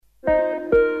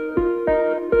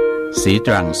สีต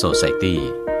รังโซไซตี้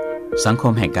สังค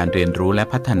มแห่งการเรียนรู้และ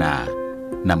พัฒนา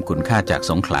นำคุณค่าจาก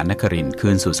สงขลานครินทร์คื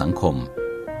นสู่สังคม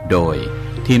โดย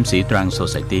ทีมสีตรังโซ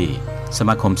ไซตี้สม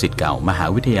าคมศิษย์เก่ามหา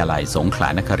วิทยาลัยสงขลา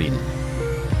นครินทร์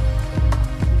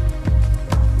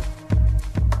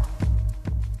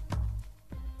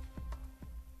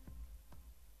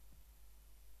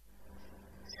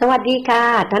สวัสดีค่ะ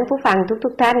ท่านผู้ฟังทุ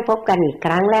กท่านพบกันอีกค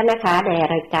รั้งแล้วนะคะใน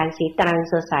รายการสีตรัง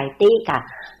โซไซตี้ค่ะ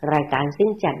รายการซึ่ง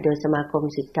จัดโดยสมาคม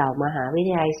ศิษย์เก่ามหาวิท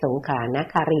ยาลัยสงขลาน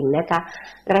ครินทร์นะคะ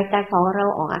รายการของเรา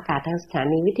ออกอากาศทางสถา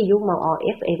นีวิทยุมอ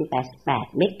FM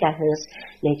 88 เมกะเฮิรตซ์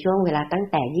ในช่วงเวลาตั้ง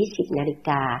แต่ 20 นาฬิก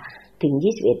าถึง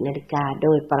 21 นาฬิกาโด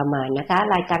ยประมาณนะคะ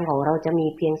รายการของเราจะมี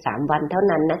เพียง3วันเท่า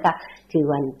นั้นนะคะคือ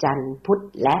วันจันทร์พุธ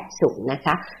และศุกร์นะค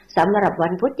ะสำหรับวั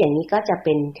นพุธอย่างนี้ก็จะเ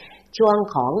ป็นช่วง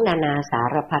ของนานาสา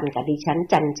รพันกับดิฉัน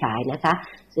จันฉายนะคะ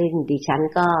ซึ่งดิฉัน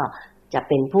ก็จะ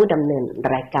เป็นผู้ดำเนิน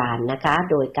รายการนะคะ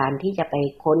โดยการที่จะไป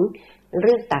ค้นเ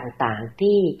รื่องต่างๆ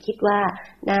ที่คิดว่า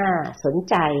น่าสน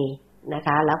ใจนะค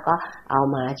ะแล้วก็เอา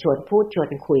มาชวนพูดชว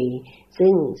นคุย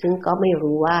ซึ่งก็ไม่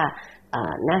รู้ว่า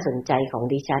น่าสนใจของ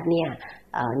ดิฉันเนี่ย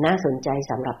น่าสนใจ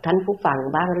สำหรับท่านผู้ฟัง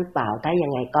บ้างหรือเปล่าถ้ายั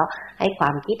งไงก็ให้ควา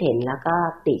มคิดเห็นแล้วก็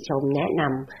ติชมแนะน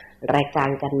ำรายการ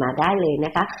กันมาได้เลยน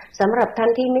ะคะสำหรับท่า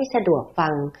นที่ไม่สะดวกฟั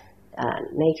ง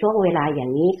ในช่วงเวลาอย่า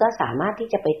งนี้ก็สามารถที่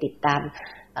จะไปติดตาม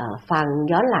ฟัง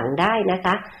ย้อนหลังได้นะค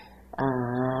ะ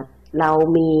เรา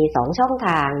มี2ช่องท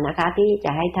างนะคะที่จ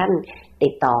ะให้ท่านติ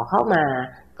ดต่อเข้ามา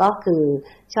ก็คือ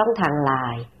ช่องทาง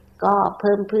LINE ก็เ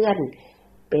พิ่มเพื่อน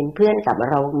เป็นเพื่อนกับ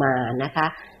เรามานะคะ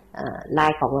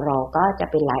LINE ของเราก็จะ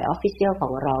เป็น LINE Official ขอ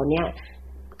งเราเนี่ย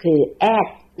คือแอด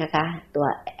นะคะตัว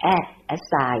แอด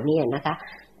assign เนี่ยนะคะ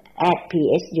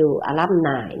@psu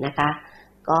alumni นะคะ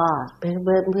ก็เ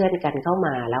พื่อนกันเข้าม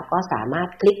าแล้วก็สามารถ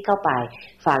คลิกเข้าไป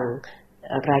ฟัง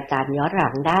รายการย้อนหลั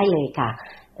งได้เลยค่ะ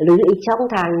หรืออีกช่อง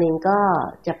ทางหนึ่งก็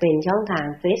จะเป็นช่องทาง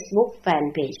Facebook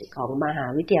Fanpage ของมหา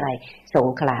วิทยาลัยสง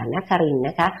ขลานครินทร์น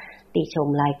ะคะติชม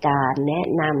รายการแนะ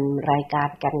นำรายการ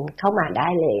กันเข้ามาได้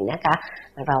เลยนะคะ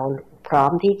เราพร้อ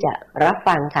มที่จะรับ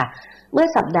ฟังค่ะเมื่อ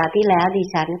สัปดาห์ที่แล้วดิ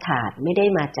ฉันขาดไม่ได้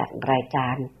มาจัดรายกา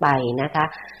รไปนะคะ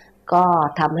ก็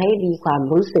ทำให้มีความ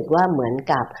รู้สึกว่าเหมือน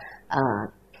กับ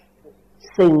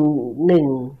สิ่งหนึ่ง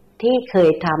ที่เค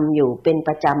ยทำอยู่เป็นป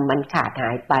ระจำมันขาดห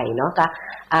ายไปเนาะค่ะ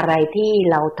อะไรที่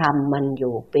เราทำมันอ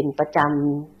ยู่เป็นประจ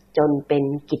ำจนเป็น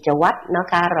กิจวัตรเนาะ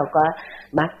ค่ะเราก็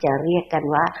มักจะเรียกกัน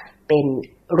ว่าเป็น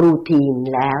รูทีน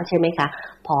แล้วใช่ไหมคะ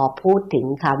พอพูดถึง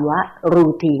คำว่ารู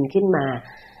ทีนขึ้นมา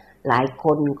หลายค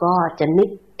นก็จะนึก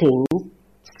ถึง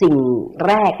สิ่งแ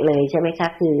รกเลยใช่ไหมคะ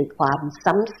คือความ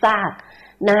ซ้ำซาก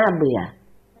น่าเบื่อ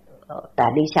แต่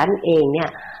ดิฉันเองเนี่ย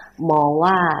มอง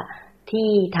ว่า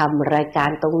ที่ทำรายการ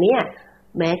ตรงเนี้ย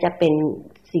แม้จะเป็น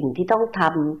สิ่งที่ต้องท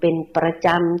ำเป็นประจ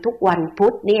ำทุกวันพุ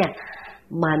ธเนี่ย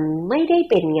มันไม่ได้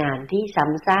เป็นงานที่ซ้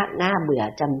ำซากน่าเบื่อ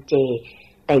จำเจ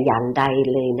แต่อย่างใด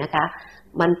เลยนะคะ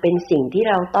มันเป็นสิ่งที่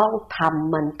เราต้องท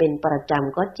ำมันเป็นประจ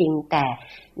ำก็จริงแต่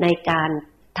ในการ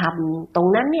ทำตรง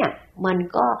นั้นเนี่ยมัน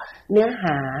ก็เนื้อห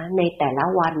าในแต่ละ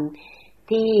วัน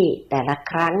ที่แต่ละ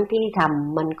ครั้งที่ท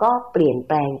ำมันก็เปลี่ยนแ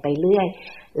ปลงไปเรื่อย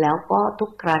แล้วก็ทุ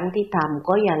กครั้งที่ทำ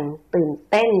ก็ยังตื่น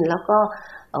เต้นแล้วก็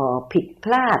ผิดพ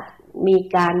ลาดมี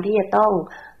การที่จะต้อง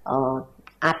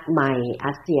อัดใหม่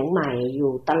อัดเสียงใหม่อ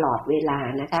ยู่ตลอดเวลา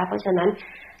นะคะเพราะฉะนั้น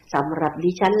สำหรับ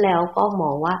ดิฉันแล้วก็ม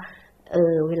องว่า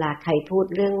เวลาใครพูด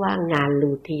เรื่องว่างาน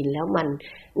รูทีนแล้วมัน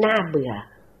น่าเบื่อ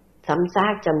ซ้ำซา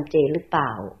กจำเจหรือเปล่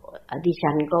าดิ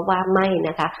ฉันก็ว่าไม่น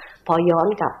ะคะพอย้อน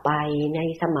กลับไปใน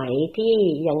สมัยที่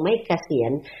ยังไม่เกษีย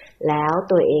ณแล้ว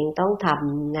ตัวเองต้องท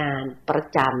ำงานประ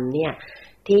จำเนี่ย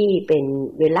ที่เป็น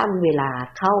เวลา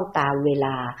เข้าตามเวล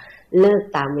าเลิก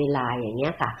ตามเวลาอย่างเงี้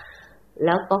ยค่ะแ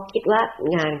ล้วก็คิดว่า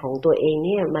งานของตัวเองเ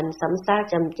นี่ยมันซ้ำซาก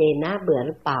จำเจน่าเบื่อห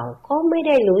รือเปล่าก็ไม่ไ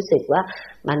ด้รู้สึกว่า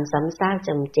มันซ้ำซากจ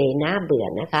ำเจน่าเบื่อ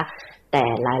นะคะแต่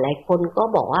หลายๆคนก็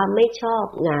บอกว่าไม่ชอบ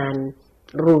งาน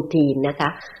รูทีนนะคะ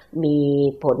มี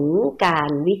ผลกา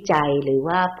รวิจัยหรือ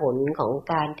ว่าผลของ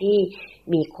การที่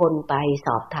มีคนไปส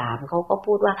อบถามเขาก็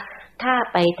พูดว่าถ้า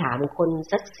ไปถามคน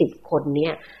สัก10คนเนี่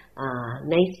ย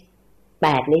ใน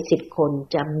8ใน10คน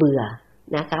จะเบื่อ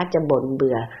นะคะจะบ่นเ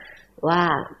บื่อว่า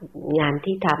งาน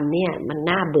ที่ทำเนี่ยมัน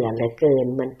น่าเบื่อเหลือเกิน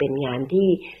มันเป็นงานที่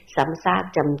ซ้ำซาก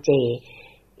จำเจ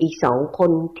อีก2ค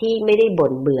นที่ไม่ได้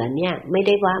บ่นเบื่อเนี่ยไม่ไ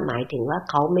ด้ว่าหมายถึงว่า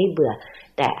เขาไม่เบื่อ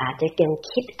แต่อาจจะยัง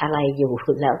คิดอะไรอยู่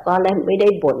แล้วก็ไม่ได้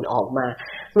บ่นออกมา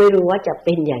ไม่รู้ว่าจะเ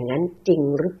ป็นอย่างนั้นจริง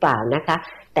หรือเปล่านะคะ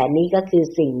แต่นี่ก็คือ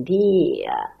สิ่งที่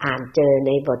อ่านเจอใ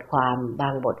นบทความบา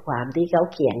งบทความที่เขา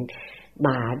เขียนม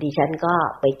าดิฉันก็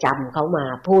ไปจำเขามา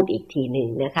พูดอีกทีหนึ่ง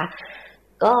นะคะ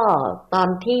ก็ตอน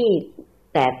ที่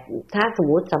แต่ถ้าสม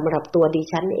มุติสำหรับตัวดิ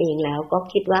ฉันเองแล้วก็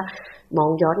คิดว่ามอ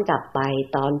งย้อนกลับไป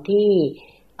ตอนที่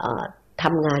ท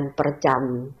ำงานประจ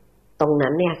ำตรง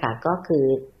นั้นเนี่ยค่ะก็คือ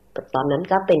ตอนนั้น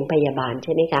ก็เป็นพยาบาลใ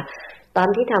ช่ไหมคะตอน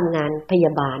ที่ทำงานพย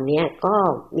าบาลเนี่ยก็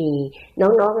มี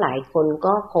น้องๆหลายคน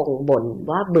ก็คงบ่น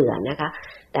ว่าเบื่อนะคะ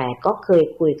แต่ก็เคย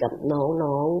คุยกับ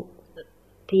น้อง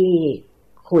ๆที่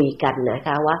คุยกันนะค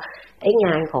ะว่าไอ้ง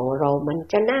านของเรามัน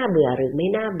จะน่าเบื่อหรือไม่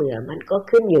น่าเบื่อมันก็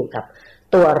ขึ้นอยู่กับ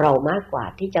ตัวเรามากกว่า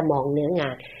ที่จะมองเนื้องา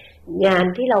นงาน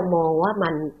ที่เรามองว่ามั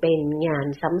นเป็นงาน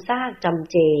ซ้ำซากจ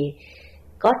ำเจ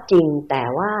ก็จริงแต่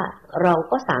ว่าเรา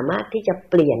ก็สามารถที่จะ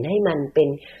เปลี่ยนให้มันเป็น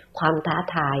ความท้า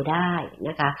ทายได้น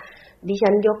ะคะดิฉั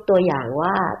นยกตัวอย่าง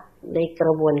ว่าในกร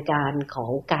ะบวนการขอ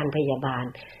งการพยาบาล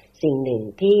สิ่งหนึ่ง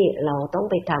ที่เราต้อง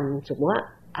ไปทำสมมติว่า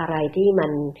อะไรที่มั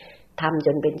นทำจ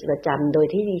นเป็นประจำโดย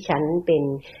ที่ดิฉันเป็น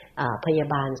พยา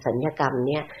บาลศัลยกรรม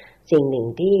เนี่ยสิ่งหนึ่ง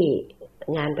ที่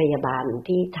งานพยาบาล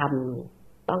ที่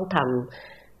ต้องทำ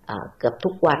เกือบทุ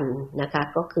กวันนะคะ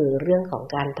ก็คือเรื่องของ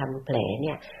การทำแผลเ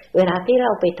นี่ยเวลาที่เร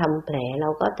าไปทำแผลเรา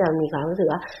ก็จะมีความรู้สึก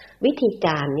ว่าวิธีก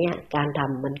ารเนี่ยการท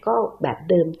ำมันก็แบบ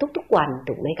เดิมทุกๆวัน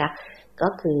ถูกไหมคะก็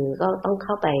คือก็ต้องเ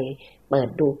ข้าไปเปิด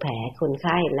ดูแผลคนไ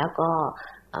ข้แล้วก็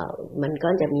มันก็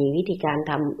จะมีวิธีการ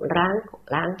ทำ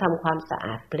ล้างทำความสะอ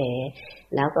าดแผล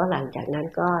แล้วก็หลังจากนั้น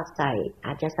ก็อ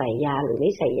าจจะใส่ยาหรือไม่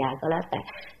ใส่ยาก็แล้วแต่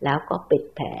แล้วก็ปิด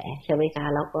แผลใช่ไหมคะ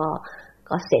แล้วก็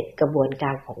เสร็จกระบวนก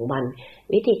ารของมัน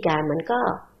วิธีการมันก็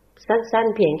สั้น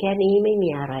ๆเพียงแค่นี้ไม่มี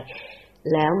อะไร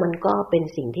แล้วมันก็เป็น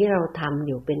สิ่งที่เราทำอ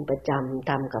ยู่เป็นประจำ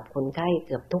ทำกับคนไข้เ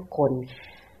กือบทุกคน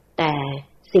แต่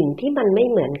สิ่งที่มันไม่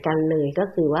เหมือนกันเลยก็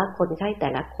คือว่าคนไข้แต่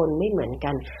ละคนไม่เหมือน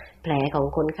กันแผลของ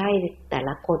คนไข้แต่ล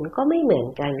ะคนก็ไม่เหมือน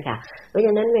กันค่ะเพราะฉ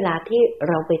ะนั้นเวลาที่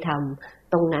เราไปท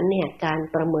ำตรงนั้นเนี่ยการ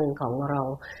ประเมินของเรา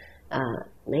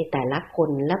ในแต่ละคน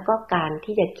แล้วก็การ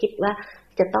ที่จะคิดว่า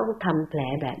จะต้องทำแผล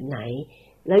แบบไหน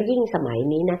แล้วยิ่งสมัย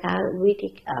นี้นะคะ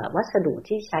วัสดุ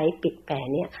ที่ใช้ปิดแผล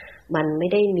เนี่ยมันไม่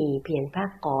ได้มีเพียงผ้า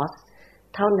ก๊อซ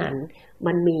เท่านั้น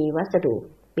มันมีวัสดุ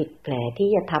ปิดแผลที่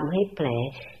จะทำให้แผล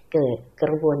เกิดก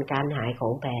ระบวนการหายขอ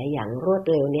งแผลอย่างรวด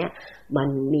เร็วเนี่ยมัน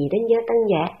มีตั้งเยอะตั้ง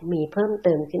แยะมีเพิ่มเ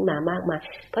ติมขึ้นมามากมาย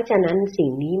เพราะฉะนั้นสิ่ง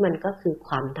นี้มันก็คือค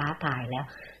วามท้าทายแล้ว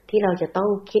ที่เราจะต้อง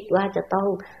คิดว่าจะต้อง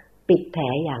ปิดแผล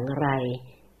อย่างไร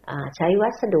ใช้วั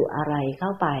สดุอะไรเข้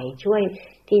าไปช่วย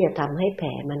ที่จะทำให้แผล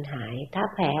มันหายถ้า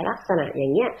แผลลักษณะอย่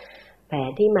างเงี้ยแผล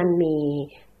ที่มันมี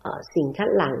สิ่งคัด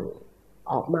หลั่ง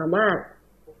ออกมามาก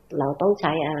เราต้องใ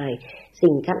ช้อะไร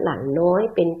สิ่งคัดหลั่งน้อย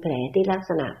เป็นแผลที่ลัก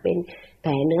ษณะเป็นแผ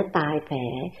ลเนื้อตายแผล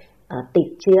ติด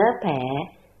เชื้อแผล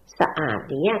สะอาด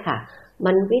อย่างเงี้ยค่ะ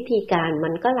มันวิธีการมั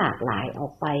นก็หลากหลายออ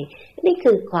กไปนี่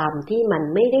คือความที่มัน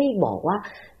ไม่ได้บอกว่า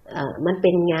มันเ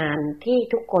ป็นงานที่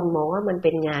ทุกคนมองว่ามันเ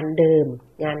ป็นงานเดิม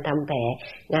งานทำแผล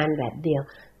งานแบบเดียว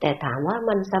แต่ถามว่า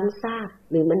มันซ้ำซาก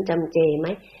หรือมันจำเจไหม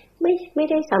ไม่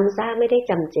ได้ซ้ำซากไม่ได้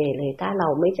จำเจเลยถ้าเรา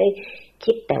ไม่ใช่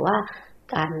คิดแต่ว่า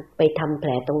การไปทำแผล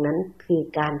ตรงนั้นคือ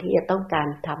การที่จะต้องการ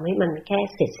ทำให้มันแค่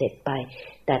เสร็จไป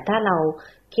แต่ถ้าเรา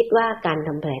คิดว่าการท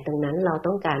ำแผลตรงนั้นเรา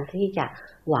ต้องการที่จะ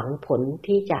หวังผล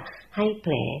ที่จะให้แผ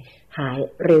ลหาย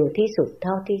เร็วที่สุดเ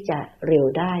ท่าที่จะเร็ว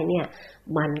ได้เนี่ย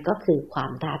มันก็คือควา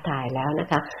มท้าทายแล้วนะ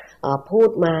คะพูด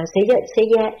มาเสียเยอะเสีย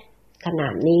แยะขนา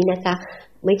ดนี้นะคะ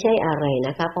ไม่ใช่อะไรน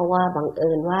ะคะเพราะว่าบังเ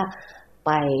อิญว่าไ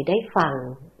ปได้ฟัง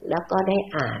แล้วก็ได้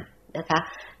อ่านนะคะ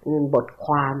บทค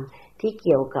วามที่เ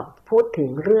กี่ยวกับพูดถึง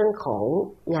เรื่องของ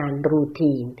งานรู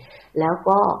ทีนแล้ว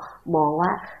ก็มองว่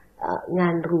างา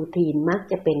นรูทีนมัก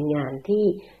จะเป็นงานที่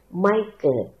ไม่เ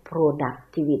กิด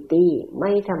productivity ไ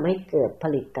ม่ทำให้เกิดผ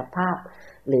ลิตภาพ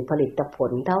หรือผลิตผ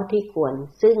ลเท่าที่ควร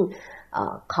ซึ่ง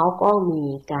เขาก็มี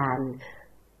การ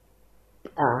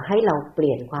ให้เราเป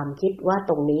ลี่ยนความคิดว่า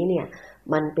ตรงนี้เนี่ย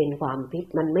มันเป็นความผิด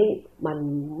มัน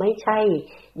ไม่ใช่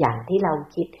อย่างที่เรา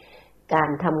คิดการ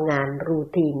ทำงานรู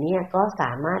ทีนเนี่ยก็ส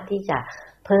ามารถที่จะ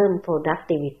เพิ่ม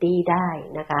productivity ได้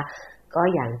นะคะก็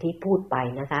อย่างที่พูดไป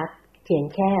นะคะเพียง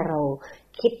แค่เรา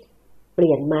คิดเป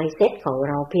ลี่ยน mindset ของ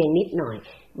เราเพียงนิดหน่อย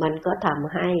มันก็ท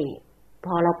ำให้พ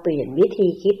อเราเปลี่ยนวิธี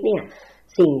คิดเนี่ย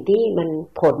สิ่งที่มัน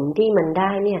ผลที่มันไ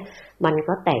ด้เนี่ยมัน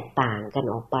ก็แตกต่างกัน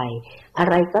ออกไปอะ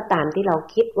ไรก็ตามที่เรา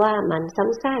คิดว่ามันซ้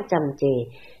ำซากจำเจ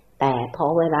แต่พอ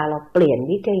เวลาเราเปลี่ยน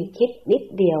วิธีคิดนิด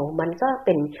เดียวมันก็เ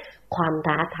ป็นความ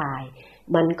ท้าทาย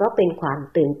มันก็เป็นความ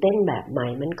ตื่นเต้นแบบใหม่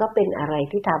มันก็เป็นอะไร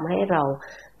ที่ทำให้เรา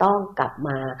ต้องกลับม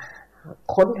า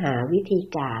ค้นหาวิธี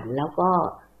การแล้วก็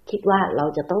คิดว่าเรา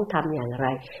จะต้องทำอย่างไร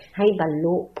ให้บรร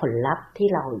ลุผลลัพธ์ที่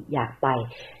เราอยากไป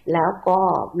แล้วก็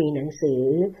มีหนังสือ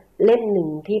เล่มหนึ่ง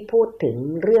ที่พูดถึง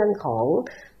เรื่องของ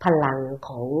พลังข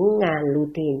องงานรู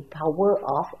ทีน Power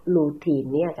of Routine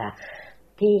เนี่ยค่ะ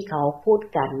ที่เขาพูด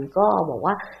กันก็บอก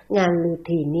ว่างานรู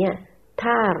ทีนเนี่ย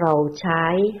ถ้าเราใช้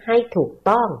ให้ถูก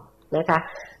ต้อง นะคะ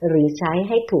หรือใช้ใ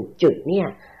ห้ถูกจุดเนี่ย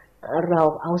เรา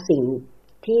เอาสิ่ง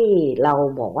ที่เรา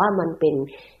บอกว่ามันเป็น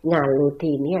งานรู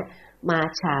ทีนเนี่ยมา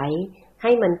ใช้ใ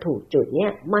ห้มันถูกจุดเนี่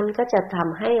ยมันก็จะท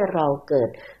ำให้เราเกิด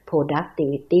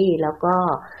productivity แล้วก็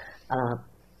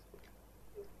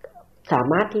สา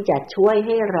มารถที่จะช่วยใ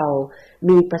ห้เรา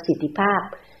มีประสิทธิภาพ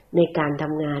ในการท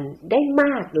ำงานได้ม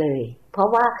ากเลยเพราะ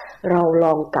ว่าเราล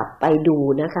องกลับไปดู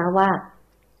นะคะว่า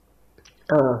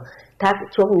ถ้า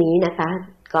ช่วงนี้นะคะ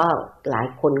ก็หลาย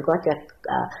คนก็จะ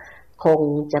คง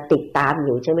จะติดตามอ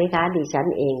ยู่ใช่ไหมคะดิฉัน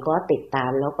เองก็ติดตา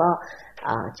มแล้วก็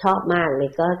ชอบมากเล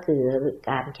ยก็คือ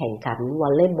การแข่งขันวอ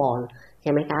ลเลย์บอลใ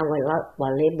ช่ไหมคะวอ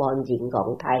ลเลย์บอลหญิงของ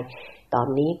ไทยตอน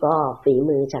นี้ก็ฝี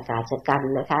มือฉกาจกัน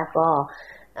นะคะก็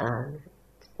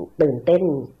ตื่นเต้น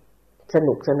ส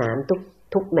นุกสนาน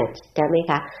ทุกแมตช์ใช่ไหม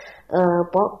คะ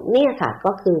เพราะเนี่ยค่ะ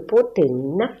ก็คือพูดถึง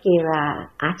นักกีฬา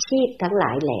อาชีพทั้งหล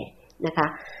ายแหละนะคะ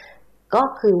ก็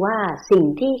คือว่าสิ่ง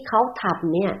ที่เขาท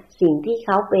ำเนี่ยสิ่งที่เข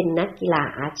าเป็นนักกีฬา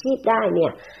อาชีพได้เนี่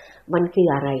ยมันคือ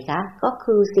อะไรคะก็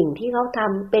คือสิ่งที่เขาท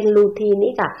ำเป็นรูทีน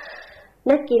นี่ค่ะ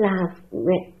นักกีฬา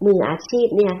มืออาชีพ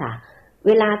เนี่ยค่ะเ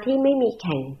วลาที่ไม่มีแ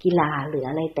ข่งกีฬาหรือ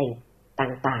อะไร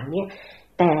ต่างๆเนี่ย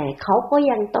แต่เขาก็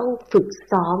ยังต้องฝึก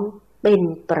ซ้อมเป็น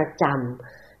ประจ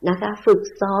ำนะคะฝึก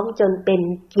ซ้อมจนเป็น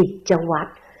กิจวัต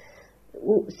ร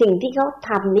สิ่งที่เขาท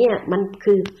ำเนี่ยมัน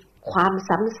คือความ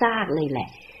ซ้ำซากเลยแหละ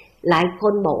หลายค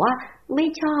นบอกว่าไม่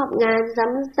ชอบงานซ้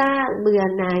ำซากเบื่อ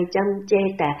หน่ายจำเจ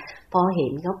แต่พอเห็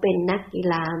นเขาเป็นนักกี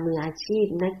ฬามืออาชีพ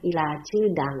นักกีฬาชื่อ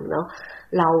ดังเนาะ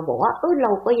เราบอกว่าเร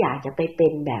าก็อยากจะไปเป็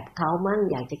นแบบเขามั่ง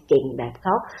อยากจะเก่งแบบเข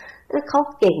าถ้าเขา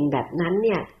เก่งแบบนั้นเ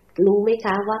นี่ยรู้ไหมค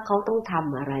ะว่าเขาต้องท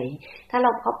ำอะไรถ้าเร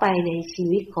าเข้าไปในชี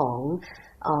วิตของ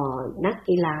นัก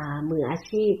กีฬามืออา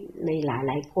ชีพในห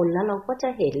ลายๆคนแล้วเราก็จะ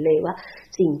เห็นเลยว่า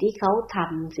สิ่งที่เขาท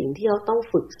ำสิ่งที่เขาต้อง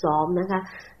ฝึกซ้อมนะคะ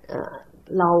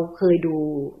เราเคยดู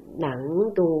หนัง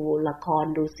ดูละคร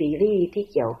ดูซีรีส์ที่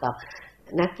เกี่ยวกับ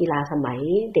นักกีฬาสมัย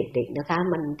เด็กๆนะคะ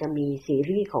มันจะมีซี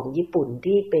รีส์ของญี่ปุ่น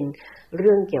ที่เป็นเ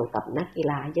รื่องเกี่ยวกับนักกี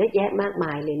ฬาเยอะแยะมากม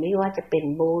ายเลยไม่ว่าจะเป็น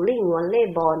โบว์ลิ่งวอลเล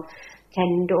ย์บอลแค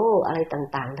นโดอะไร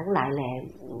ต่างๆทั้งหลายแหล่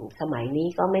สมัยนี้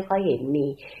ก็ไม่ค่อยเห็นมี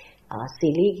ซี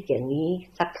รีส์อย่างนี้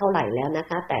สักเท่าไหร่แล้วนะ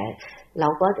คะแต่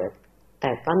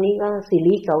ตอนนี้ก็ซี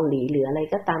รีส์เกาหลีหรืออะไร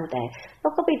ก็ตามแต่เรา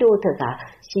ก็ไปดูเถอะค่ะ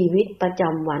ชีวิตประจ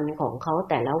ำวันของเขา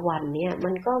แต่ละวันเนี่ยมั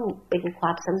นก็เป็นคว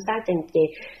ามซ้ำซากจำเจ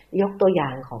ยกตัวอย่า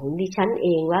งของดิฉันเอ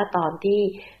งว่าตอนที่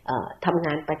ทำง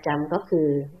านประจำก็คือ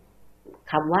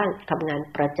คำว่าทำงาน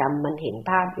ประจำมันเห็น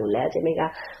ภาพอยู่แล้วใช่ไหมคะ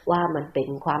ว่ามันเป็น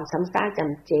ความซ้ำซากจ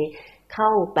ำเจเข้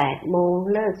า 8 โมง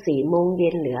เลิก 4 โมงเย็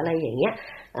นหรืออะไรอย่างเงี้ย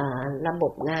ระบ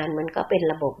บงานมันก็เป็น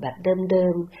ระบบแบบเดิ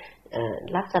ม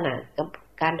ๆลักษณะกับ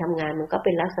การทำงานมันก็เ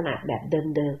ป็นลักษณะแบบ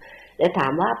เดิมๆแต่ถา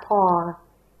มว่าพอ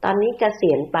ตอนนี้เก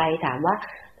ษียณไปถามว่า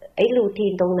ไอ้รูที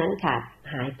นตรงนั้นขาด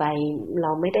หายไปเร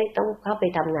าไม่ได้ต้องเข้าไป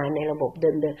ทำงานในระบบเ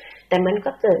ดิมๆแต่มัน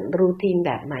ก็เกิดรูทีนแ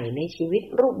บบใหม่ในชีวิต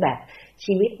รูปแบบ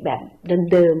ชีวิตแบบ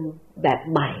เดิมๆแบบ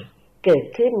ใหม่เกิด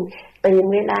ขึ้นตื่น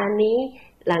เวลานี้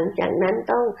หลังจากนั้น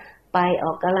ต้องไปอ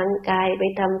อกกำลังกายไป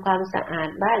ทำความสะอาด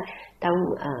บ้าน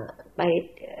ไป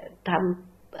ท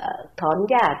ำถอน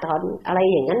หญ้าถอนอะไร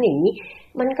อย่างนั้นอย่างนี้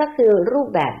มันก็คือรูป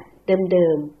แบบเดิ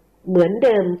มๆเหมือนเ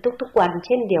ดิมทุกๆวันเ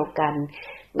ช่นเดียวกัน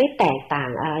ไม่แตกต่า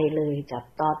งอะไรเลยจาก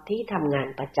ตอนที่ทำงาน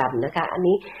ประจำนะคะอัน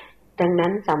นี้ดังนั้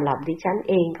นสำหรับดิฉัน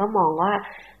เองก็มองว่า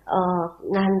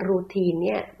งานรูทีนเ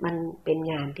นี่ยมันเป็น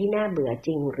งานที่น่าเบื่อจ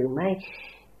ริงหรือไม่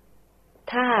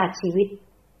ถ้าชีวิต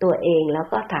ตัวเองแล้ว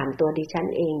ก็ถามตัวดิฉัน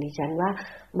เองดิฉันว่า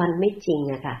มันไม่จริง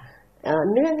อะค่ะ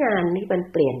เนื้องานนี่มัน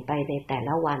เปลี่ยนไปในแต่ล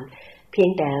ะวันเพียง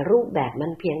แต่รูปแบบมั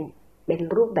นเพียงเป็น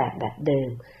รูปแบบเดิม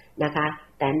นะคะ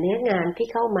แต่เนื้องานที่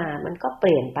เข้ามามันก็เป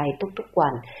ลี่ยนไปทุกๆวั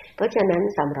นเพราะฉะนั้น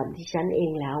สำหรับดิฉันเอ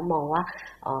งแล้วมองว่า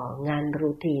งาน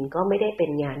รูทีนก็ไม่ได้เป็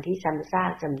นงานที่ซ้ำซา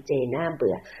กจำเจน่าเ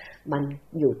บื่อมัน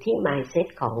อยู่ที่ mindset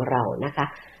ของเรานะคะ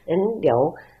งั้นเดี๋ยว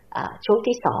ช่วง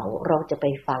ที่2เราจะไป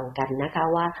ฟังกันนะคะ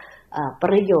ว่าป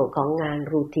ระโยชน์ของงาน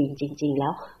รูทีนจริงๆแล้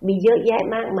วมีเยอะแยะ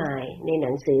มากมายในห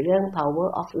นังสือเรื่อง Power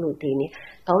of Routine นี้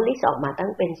เขาลิสต์ออกมาตั้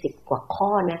งเป็น10กว่าข้อ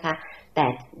นะคะแต่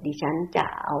ดิฉันจะ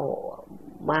เอา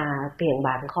มาเพียงบ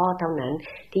างข้อเท่านั้น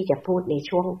ที่จะพูดใน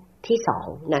ช่วงที่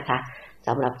2นะคะส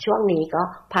ำหรับช่วงนี้ก็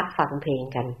พักฟังเพลง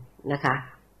กันนะคะ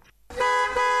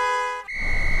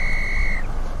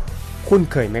คุณ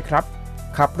เคยไหมครับ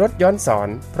ขับรถย้อนสอน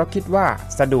เพราะคิดว่า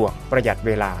สะดวกประหยัดเ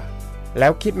วลาแล้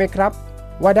วคิดไหมครับ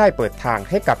ว่าได้เปิดทาง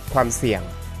ให้กับความเสี่ยง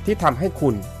ที่ทำให้คุ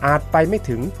ณอาจไปไม่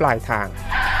ถึงปลายทาง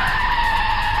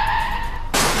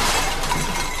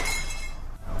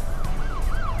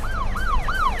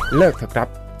เลิกเถอะครับ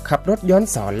ขับรถย้อน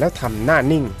สอนแล้วทำหน้า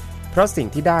นิ่งเพราะสิ่ง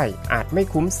ที่ได้อาจไม่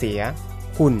คุ้มเสีย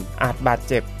คุณอาจบาด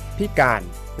เจ็บพิการ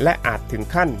และอาจถึง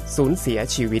ขั้นสูญเสีย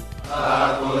ชีวิต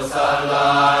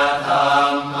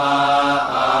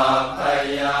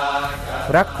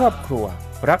รักครอบครัว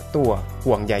รักตัว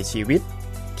ห่วงใยชีวิต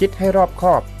คิดให้รอบค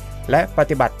อบและป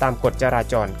ฏิบัติตามกฎจรา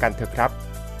จรกันเถอะครับ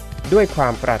ด้วยควา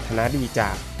มปรารถนาดีจา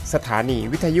กสถานี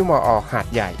วิทยุมอ.หาด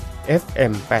ใหญ่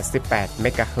FM 88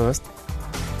 MHz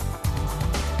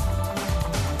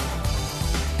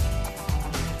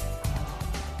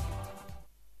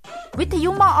วิท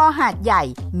ยุมอ.หาดใหญ่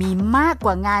มีมากก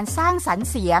ว่างานสร้างสรรค์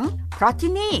เสียงเพราะ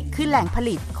ที่นี่คือแหล่งผ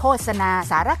ลิตโฆษณา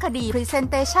สารคดี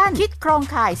Presentation คิดโครง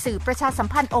ข่ายสื่อประชาสัม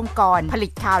พันธ์องค์กรผลิ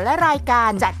ตข่าวและรายการ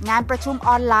จัดงานประชุม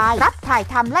ออนไลน์รับถ่าย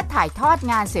ทำและถ่ายทอด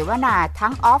งานเสวนาทั้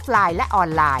งออฟไลน์และออน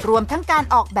ไลน์รวมทั้งการ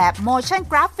ออกแบบ Motion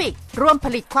Graphic รวมผ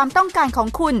ลิตความต้องการของ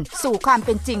คุณสู่ความเ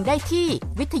ป็นจริงได้ที่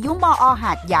วิทยุมอ.ห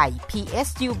าดใหญ่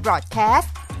PSU Broadcast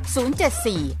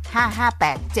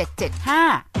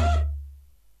 074-558-775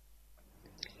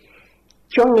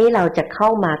ช่วงนี้เราจะเข้า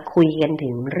มาคุยกันถึ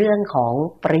งเรื่องของ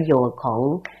ประโยชน์ของ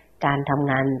การทำ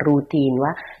งานรูทีน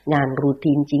ว่างานรู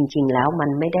ทีนจริงๆแล้วมัน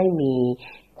ไม่ได้มี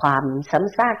ความซ้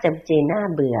ำซากจำเจน่า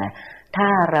เบื่อถ้า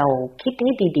เราคิดใ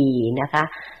ห้ดีๆนะคะ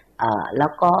แล้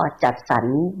วก็จัดสรร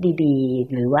ดี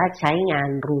ๆหรือว่าใช้งาน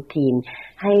รูทีน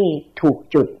ให้ถูก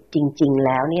จุดจริงๆแ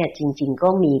ล้วเนี่ยจริงๆก็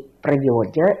มีประโยช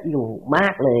น์เยอะอยู่มา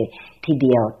กเลยทีเ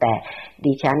ดียวแต่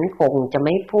ดิฉันคงจะไ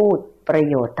ม่พูดประ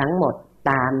โยชน์ทั้งหมด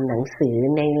ตามหนังสือ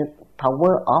ใน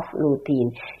Power of Routine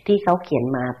ที่เขาเขียน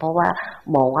มาเพราะว่า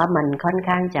มองว่ามันค่อน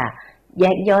ข้างจะแย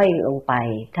กย่อยลงไป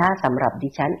ถ้าสำหรับดิ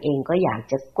ฉันเองก็อยาก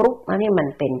จะกรุ๊ปให้มัน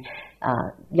เป็น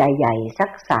ใหญ่ๆสัก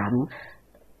3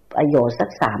ประโยชน์สัก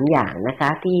3อย่างนะคะ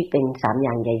ที่เป็น3อ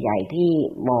ย่างใหญ่ๆที่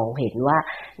มองเห็นว่า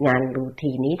งานรู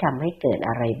ทีนนี้ทำให้เกิด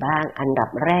อะไรบ้างอันดับ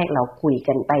แรกเราคุย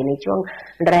กันไปในช่วง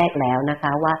แรกแล้วนะค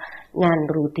ะว่างาน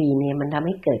รูทีนเนี่ยมันทำใ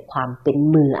ห้เกิดความเป็น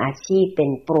มืออาชีพเป็น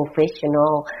โปรเฟสชั่นอ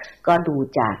ลก็ดู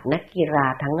จากนักกีฬา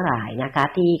ทั้งหลายนะคะ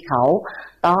ที่เขา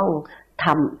ต้องท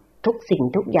ำทุกสิ่ง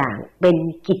ทุกอย่างเป็น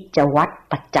กิจวัตร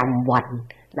ประจำวัน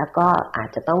แล้วก็อาจ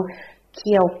จะต้องเ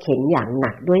ขี่ยวเข็นอย่างห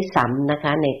นักด้วยซ้ำนะค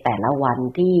ะในแต่ละวัน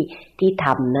ที่ท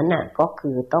ำนั้นน่ะก็คื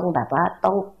อต้องแบบว่า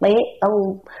ต้องเป๊ะต้อ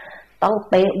ง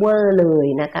เป๊ะเวอร์เลย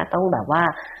นะคะต้องแบบว่า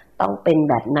ต้องเป็น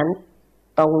แบบนั้น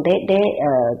ตรงเด๊ะ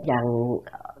ๆอย่าง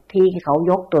ที่เขา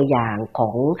ยกตัวอย่างขอ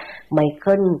งไมเ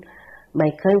คิ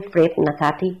ลเฟลปส์นะคะ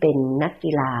ที่เป็นนัก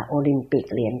กีฬาโอลิมปิก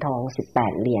เหรียญทอง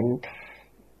18เหรียญ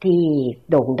ที่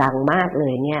โด่งดังมากเล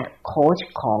ยเนี่ยโค้ช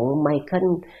ของไมเคิล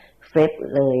เฟลปส์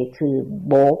เลยคือ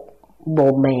โบ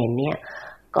แมนเนี่ย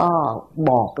ก็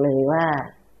บอกเลยว่า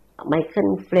ไมเคิล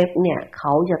เฟลปส์เนี่ยเข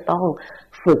าจะต้อง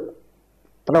ฝึก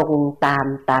ตรงตาม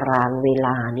ตารางเวล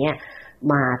าเนี่ย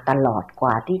มาตลอดก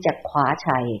ว่าที่จะคว้า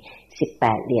ชัย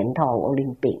18เหรียญทองโอลิ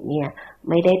มปิกเนี่ย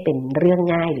ไม่ได้เป็นเรื่อง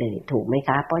ง่ายเลยถูกไหมค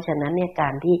ะเพราะฉะนั้นเนี่ยกา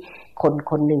รที่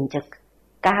คนหนึ่งจะ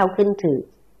ก้าวขึ้น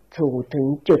ถึง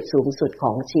จุดสูงสุดข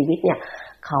องชีวิตเนี่ย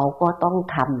เขาก็ต้อง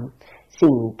ทำ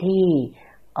สิ่งที่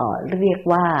เรียก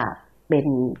ว่าเป็น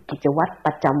กิจวัตรป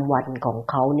ระจำวันของ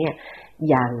เขาเนี่ย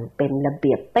อย่างเป็นระเ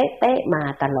บียบเป๊ะๆมา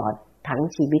ตลอดทั้ง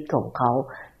ชีวิตของเขา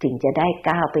ถึงจะได้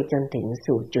ก้าวไปจนถึง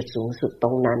สู่จุดสูงสุดตร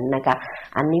งนั้นนะคะ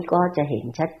อันนี้ก็จะเห็น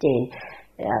ชัดเจน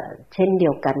เช่นเดี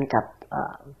ยวกันกับ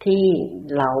ที่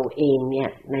เราเองเนี่ย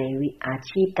ในอา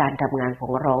ชีพการทำงานขอ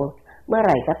งเราเมื่อไ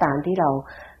หร่ก็ตามที่เรา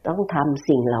ต้องทำ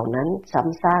สิ่งเหล่านั้นซ้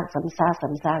ำซ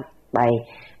ากไป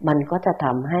มันก็จะท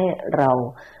ำให้เรา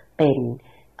เป็น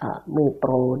มือโป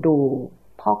รดู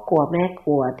พ่อครัวแม่ค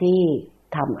รัวที่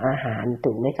ทำอาหาร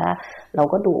ถูกไหมคะเรา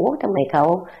ก็ดูทำไมเขา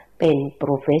เป็นโป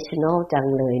รเฟสชั่นอลจัง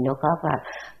เลยเนาะครับ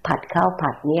ผัดข้าว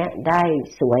ผัดเนี้ยได้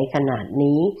สวยขนาด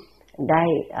นี้ได้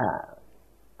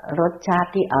รสชาติ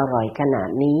ที่อร่อยขนาด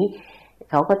นี้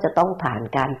เขาก็จะต้องผ่าน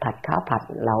การผัดข้าวผัด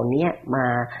เหล่านี้มา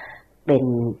เป็น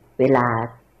เวลา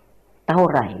เท่า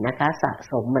ไหร่นะคะสะ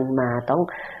สมมันมาต้อง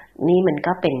นี่มัน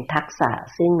ก็เป็นทักษะ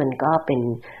ซึ่งมันก็เป็น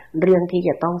เรื่องที่จ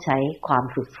ะต้องใช้ความ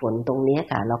ฝึกฝนตรงนี้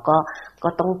ค่ะแล้วก็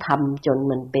ต้องทำจน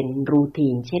มันเป็นรูที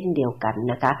นเช่นเดียวกัน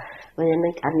นะคะเพราะฉะนั้น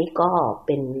อันนี้ก็เ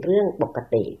ป็นเรื่องปก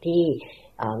ติที่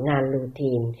งานรู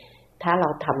ทีนถ้าเรา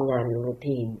ทำงานรู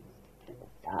ทีน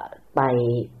ไป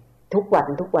ทุกวัน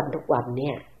เ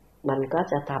นี่ยมันก็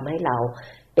จะทำให้เรา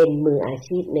เป็นมืออา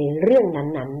ชีพในเรื่อง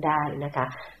นั้นๆได้นะคะ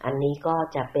อันนี้ก็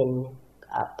จะเป็น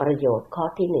ประโยชน์ข้อ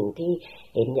ที่1ที่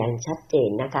เห็นอย่างชัดเจน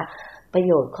นะคะประโ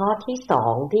ยชน์ข้อที่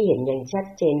2ที่เห็นอย่างชัด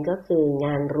เจนก็คือง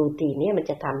านรูทีนเนี่ยมัน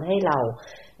จะทำให้เรา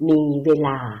มีเวล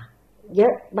าเยอ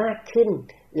ะมากขึ้น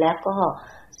แล้วก็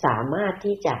สามารถ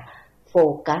ที่จะโฟ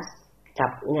กัสกั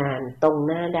บงานตรง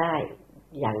หน้าได้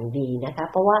อย่างดีนะคะ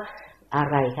เพราะว่า อะ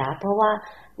ไรคะเพราะว่า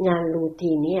งานรู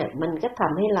ทีนเนี่ยมันก็ท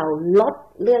ำให้เราลด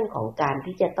เรื่องของการ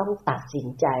ที่จะต้องตัดสิน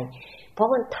ใจเพรา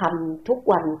ะมันทำทุก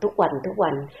วั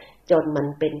นจนมัน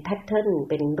เป็นแพทเทิร์น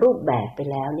เป็นรูปแบบไป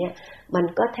แล้วเนี่ยมัน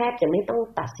ก็แทบจะไม่ต้อง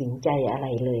ตัดสินใจอะไร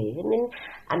เลยเพราะฉะนั้น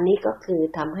อันนี้ก็คือ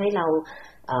ทำให้เรา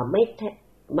ไม่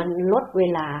มันลดเว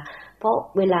ลาเพราะ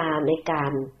เวลาในกา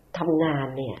รทำงาน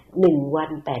เนี่ย1วั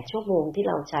น8ชั่วโมงที่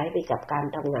เราใช้ไปกับการ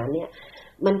ทำงานเนี่ย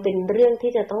มันเป็นเรื่อง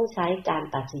ที่จะต้องใช้การ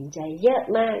ตัดสินใจเยอะ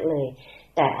มากเลย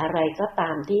แต่อะไรก็ต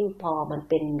ามที่พอมัน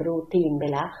เป็นรูทีนไป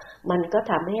แล้วมันก็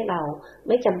ทำให้เราไ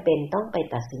ม่จำเป็นต้องไป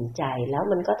ตัดสินใจแล้ว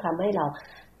มันก็ทำให้เรา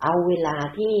เอาเวลา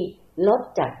ที่ลด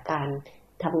จากการ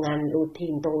ทำงานรูที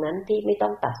นตรงนั้นที่ไม่ต้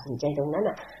องตัดสินใจตรงนั้น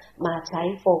มาใช้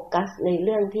โฟกัสในเ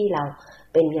รื่องที่เรา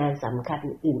เป็นงานสำคัญ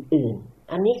อื่น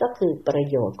ๆอันนี้ก็คือประ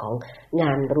โยชน์ของง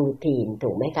านรูทีนถู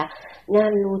กไหมคะงา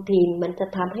นรูทีนมันจะ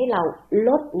ทำให้เราล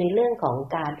ดในเรื่องของ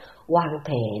การวางแผ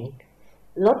น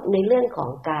ลดในเรื่องขอ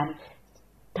งการ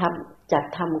จัด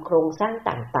ทำโครงสร้าง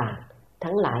ต่างๆ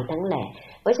ทั้งหลายทั้งแหล่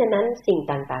เพราะฉะนั้นสิ่ง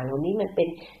ต่างๆเหล่านี้มันเป็น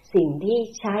สิ่งที่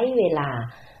ใช้เวลา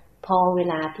พอเว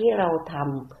ลาที่เราท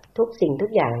ำทุกสิ่งทุ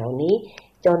กอย่างเหล่านี้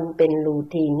จนเป็นรู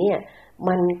ทีนเนี่ย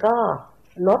มันก็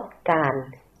ลดการ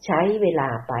ใช้เวลา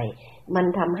ไปมัน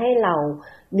ทำให้เรา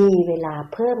มีเวลา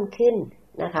เพิ่มขึ้น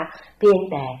นะคะเพียง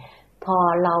แต่พอ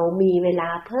เรามีเวลา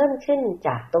เพิ่มขึ้นจ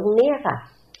ากตรงเนี้ยค่ะ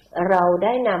เราไ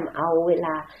ด้นำเอาเวล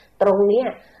าตรงเนี้ย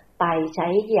ไปใช้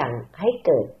อย่างให้เ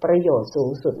กิดประโยชน์สูง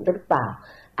สุดหรือเปล่า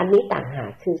อันนี้ต่างหา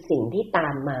กคือสิ่งที่ตา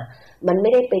มมามันไม่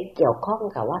ได้ไปเกี่ยวข้อง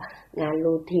กับว่างาน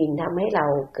รูทีนทำให้เรา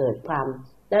เกิดความ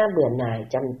น่าเบื่อหน่าย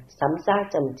ซ้ำซาก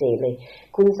จำเจเลย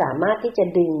คุณสามารถที่จะ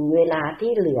ดึงเวลา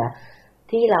ที่เหลือ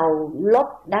ที่เราลด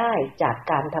ได้จาก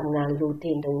การทำงานรู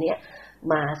ทีนตรงนี้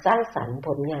มาสร้างสรรค์ผ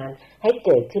ลงานให้เ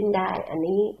กิดขึ้นได้อัน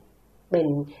นี้เ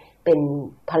ป็น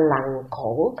พลังข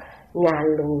องงาน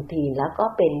รูทีนแล้วก็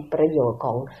เป็นประโยชน์ข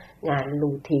องงาน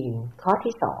รูทีนข้อ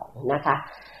ที่2นะคะ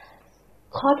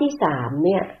ข้อที่3เ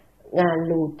นี่ยงาน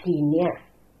รูทีนเนี่ย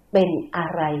เป็นอะ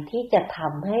ไรที่จะท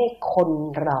ำให้คน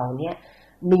เราเนี่ย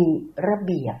มีระเ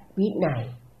บียบวินัย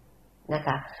นะค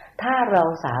ะถ้าเรา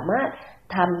สามารถ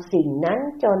ทำสิ่งนั้น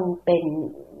จนเป็น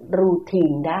รูที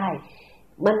นได้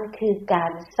มันคือกา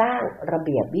รสร้างระเ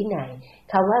บียบวินัย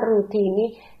คำว่ารูทีนนี้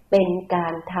เป็นกา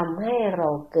รทำให้เรา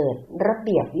เกิดระเ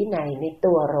บียบวินัยใน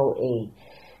ตัวเราเอง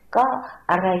ก็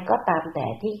อะไรก็ตามแต่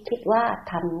ที่คิดว่า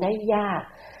ทำได้ยาก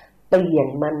เปลี่ยน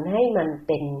มันให้มันเ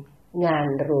ป็นงาน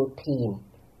รูทีน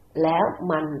แล้ว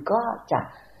มันก็จะ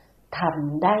ท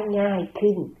ำได้ง่าย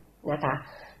ขึ้นนะคะ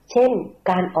เช่น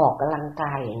การออกกำลังก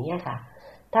ายอย่างนี้ค่ะ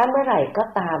ถ้าเมื่อไหร่ก็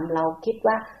ตามเราคิด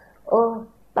ว่า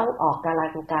ต้องออกกำลั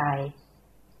งกาย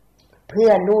เพื่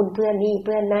อนู่นเพื่อนี่เ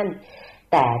พื่อนั่น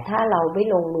แต่ถ้าเราไม่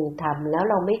ลงมือทำแล้ว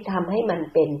เราไม่ทำให้มัน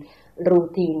เป็นรู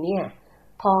ทีนเนี่ย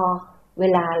พอเว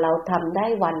ลาเราทำได้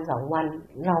วัน2วัน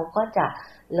เราก็จะ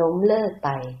ล้มเลิกไป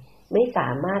ไม่สา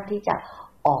มารถที่จะ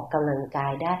ออกกำลังกา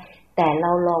ยได้แต่เร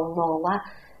าลองมองว่า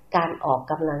การออก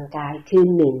กำลังกายคือ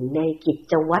หนึ่งในกิ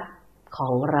จวัตรขอ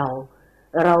งเรา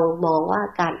มองว่า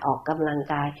การออกกำลัง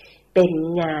กายเป็น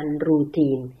งานรูที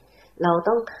นเรา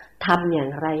ต้องทำอย่า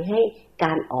งไรให้ก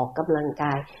ารออกกำลังก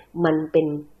ายมันเ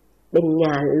ป็นง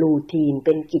านรูทีนเ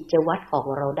ป็นกิจวัตรของ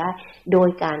เราได้โดย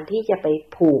การที่จะไป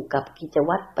ผูกกับกิจ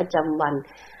วัตรประจำวัน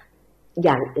อ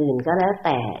ย่างอื่นก็แล้วแ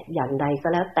ต่อย่างใดก็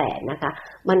แล้วแต่นะคะ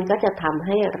มันก็จะทำใ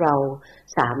ห้เรา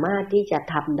สามารถที่จะ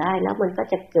ทำได้แล้วมันก็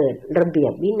จะเกิดระเบีย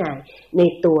บวินัยใน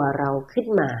ตัวเราขึ้น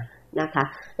มานะคะ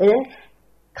ดังนั้น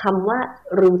คำว่า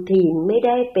รูทีนไม่ไ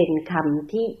ด้เป็นค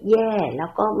ำที่แย่แล้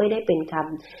วก็ไม่ได้เป็นค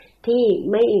ำที่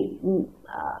ไม่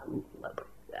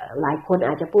หลายคนอ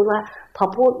าจจะพูดว่าพอ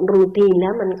พูดรูทีนแล้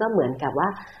วมันก็เหมือนกับว่า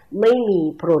ไม่มี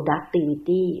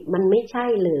productivity มันไม่ใช่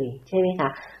เลยใช่ไหมคะ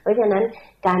เพราะฉะนั้น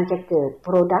การจะเกิด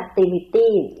productivity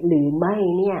หรือไม่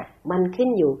เนี่ยมันขึ้น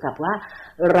อยู่กับว่า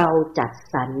เราจัด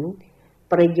สรร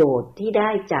ประโยชน์ที่ได้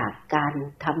จากการ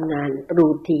ทำงานรู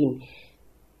ทีน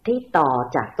ที่ต่อ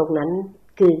จากตรงนั้น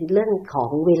คือเรื่องขอ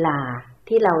งเวลา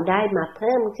ที่เราได้มาเ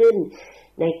พิ่มขึ้น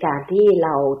ในการที่เร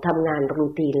าทำงานรู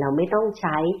ทีนเราไม่ต้องใ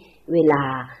ช้เวลา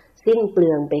สิ้นเปลื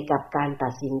องไปกับการตั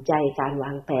ดสินใจการว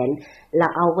างแผนเรา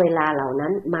เอาเวลาเหล่านั้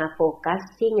นมาโฟกัส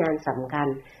ที่งานสำคัญ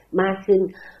มากขึ้น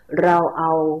เราเอ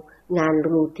างาน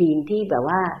รูทีนที่แบบ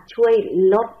ว่าช่วย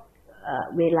ลด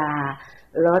เวลา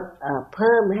ลดเ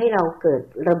พิ่มให้เราเกิด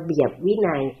ระเบียบวิ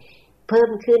นัยเพิ่ม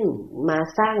ขึ้นมา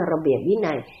สร้างระเบียบวิ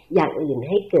นัยอย่างอื่น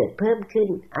ให้เกิดเพิ่มขึ้น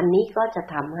อันนี้ก็จะ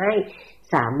ทำให้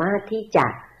สามารถที่จะ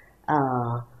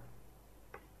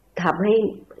ทำให้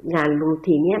งานรู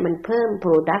ทีนเนี่ยมันเพิ่ม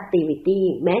productivity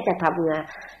แม้จะท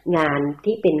ำงาน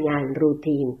ที่เป็นงานรู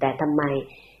ทีนแต่ทำไม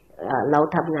เรา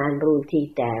ทำงานรูทีน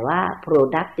แต่ว่า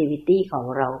productivity ของ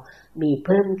เรามีเ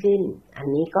พิ่มขึ้นอัน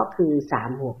นี้ก็คือ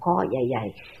3หัวข้อใหญ่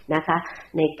ๆนะคะ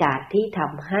ในการที่ท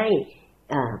ำให้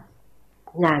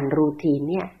งานรูทีน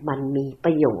เนี่ยมันมีป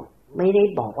ระโยชน์ไม่ได้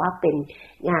บอกว่าเป็น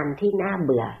งานที่น่าเ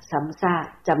บื่อซ้ำซาก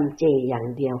จำเจอย่าง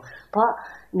เดียวเพราะ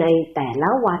ในแต่ละ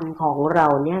วันของเรา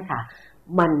เนี่ยค่ะ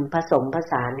มันผสมผ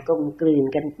สานกลมกลืน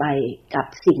กันไปกับ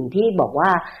สิ่งที่บอกว่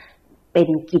าเป็น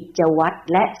กิจวัตร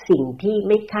และสิ่งที่ไ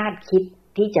ม่คาดคิด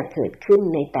ที่จะเกิดขึ้น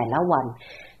ในแต่ละวัน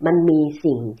มันมี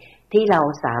สิ่งที่เรา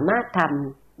สามารถท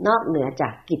ำนอกเหนือจา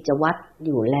กกิจวัตรอ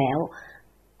ยู่แล้ว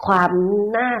ความ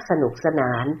น่าสนุกสน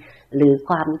านหรือ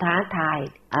ความท้าทาย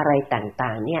อะไรต่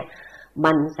างๆเนี่ย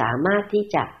มันสามารถที่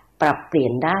จะปรับเปลี่ย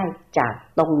นได้จาก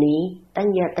ตรงนี้ตั้ง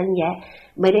เยอะตั้งแยะ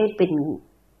ไม่ได้เป็น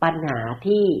ปัญหา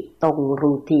ที่ตรง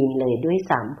รูทีนเลยด้วย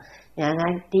ซ้ำนะคะ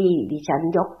ที่ดิฉัน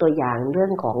ยกตัวอย่างเรื่อ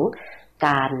งของก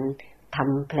ารท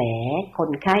ำแผลค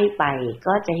นไข้ไป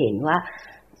ก็จะเห็นว่า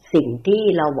สิ่งที่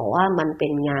เราบอกว่ามันเป็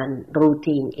นงานรู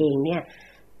ทีนเองเนี่ย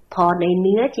พอในเ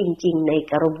นื้อจริงๆใน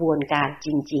กระบวนการจ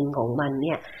ริงๆของมันเ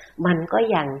นี่ยมันก็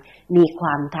ยังมีคว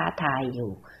ามท้าทายอ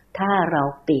ยู่ถ้าเรา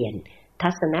เปลี่ยนทั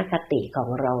ศนคติของ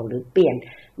เราหรือเปลี่ยน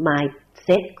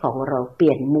mindset ของเราเป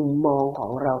ลี่ยนมุมมองขอ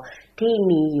งเราที่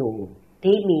มีอยู่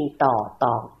ที่มีต่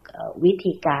อวิ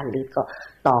ธีการหรือ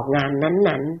ต่องาน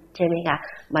นั้นๆใช่ไหมคะ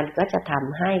มันก็จะท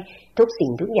ำให้ทุกสิ่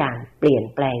งทุกอย่างเปลี่ยน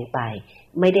แปลงไป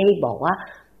ไม่ได้บอกว่า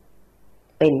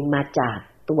เป็นมาจาก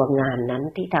ตัวงานนั้น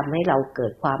ที่ทำให้เราเกิ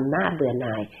ดความน่าเบื่อห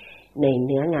น่ายในเ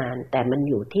นื้องานแต่มัน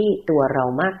อยู่ที่ตัวเรา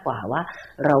มากกว่าว่า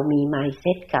เรามี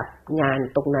mindset กับงาน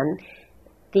ตรงนั้น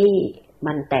ที่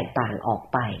มันแตกต่างออก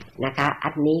ไปนะคะอั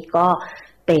นนี้ก็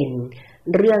เป็น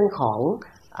เรื่องของ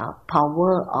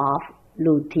power of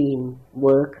routine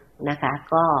work นะคะ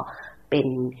ก็เป็น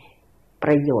ป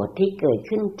ระโยชน์ที่เกิด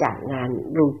ขึ้นจากงาน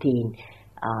รูทีน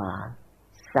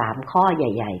3ข้อใ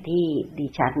หญ่ๆที่ดิ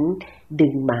ฉันดึ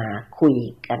งมาคุย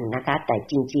กันนะคะแต่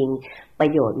จริงๆประ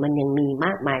โยชน์มันยังมีม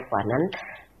ากมายกว่านั้น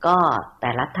ก็แ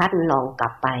ต่ละท่านลองกลั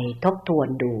บไปทบทวน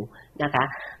ดูนะคะ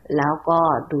แล้วก็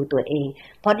ดูตัวเอง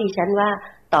เพราะดิฉันว่า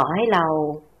ต่อให้เรา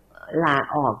ลา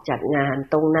ออกจากงาน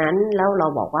ตรงนั้นแล้วเรา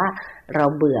บอกว่าเรา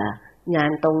เบื่องา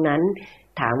นตรงนั้น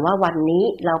ถามว่าวันนี้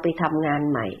เราไปทำงาน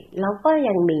ใหม่เราก็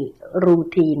ยังมีรู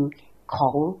ทีนขอ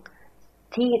ง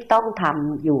ที่ต้องท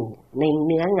ำอยู่ในเ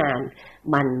นื้องาน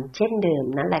มันเช่นเดิม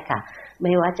นั่นแหละค่ะไ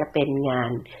ม่ว่าจะเป็นงา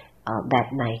นแบบ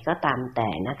ไหนก็ตามแต่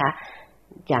นะคะ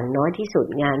อย่างน้อยที่สุด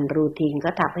งานรูทีนก็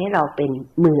ทำให้เราเป็น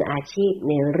มืออาชีพ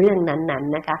ในเรื่องนั้น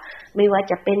ๆนะคะไม่ว่า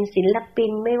จะเป็นศิลปิ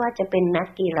นไม่ว่าจะเป็นนัก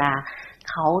กีฬา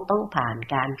เขาต้องผ่าน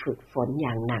การฝึกฝนอ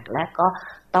ย่างหนักและก็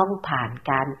ต้องผ่าน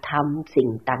การทำสิ่ง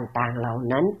ต่างๆเหล่า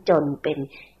นั้นจนเป็น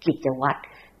กิจวัตร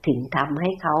ถึงทำให้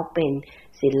เขาเป็น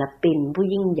ศิลปินผู้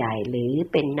ยิ่งใหญ่หรือ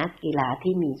เป็นนักกีฬา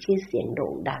ที่มีชื่อเสียงโด่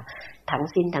งดังทั้ง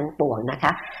สิ้นทั้งปวงนะค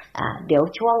ะเดี๋ยว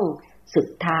ช่วงสุด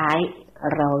ท้าย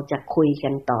เราจะคุยกั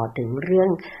นต่อถึงเรื่อง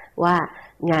ว่า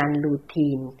งานรูที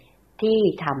นที่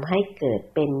ทำให้เกิด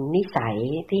เป็นนิสัย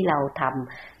ที่เราท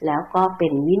ำแล้วก็เป็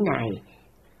นวินัย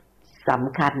ส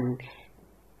ำคัญ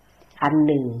อัน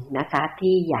หนึ่งนะคะ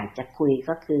ที่อยากจะคุย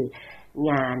ก็คือ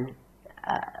งาน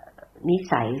นิ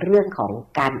สัยเรื่องของ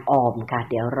การออมค่ะ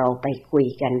เดี๋ยวเราไปคุย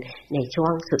กันในช่ว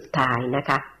งสุดท้ายนะ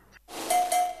คะ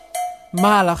ม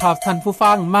าแล้วครับท่านผู้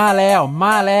ฟังมาแล้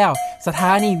วสถ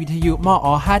านีวิทยุมอ.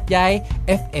หาดใหญ่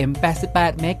FM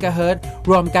 88 MHz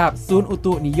รวมกับศูนย์อุ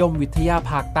ตุนิยมวิทยา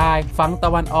ภาคใต้ฝั่งต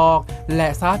ะวันออกและ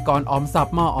สหกรณ์ออมทรัพ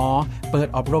ย์มอ.เปิด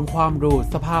อบรมความรู้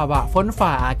สภาวะฝนฟ้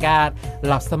าอากาศ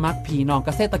รับสมัครพี่น้องเก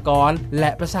ษตรกรและ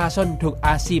ประชาชนทุกอ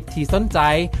าชีพที่สนใจ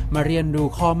มาเรียนรู้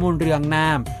ข้อมูลเรื่องน้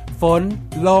ำฝน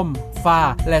ลมฟ้า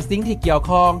และสิ่งที่เกี่ยว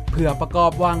ข้องเพื่อประกอ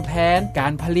บวางแผนกา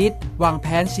รผลิตวางแผ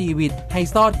นชีวิตให้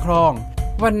สอดคล้อง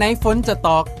วันไหนฝนจะต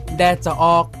กแดดจะอ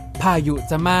อกพายุ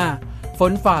จะมาฝ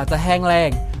นฟ้าจะแห้งแล้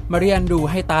งมาเรียนรู้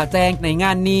ให้ตาแจ้งในง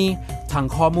านนี้ทั้ง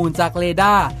ข้อมูลจากเรด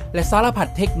าร์และสารพั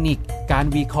ดเทคนิคการ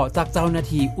วิเคราะห์จากเจ้าหน้า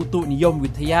ที่อุตุนิยมวิ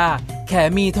ทยาแค่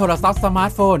มีโทรศัพท์สมาร์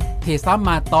ทโฟนที่สาม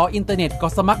ารถต่ออินเทอร์เน็ตก็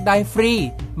สมัครได้ฟรี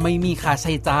ไม่มีค่าใ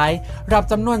ช้จ่ายรับ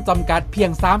จำนวนจำกัดเพีย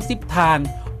ง30ท่าน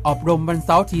อบรมวันเส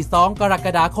าร์ที่2กรก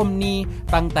ฎาคมนี้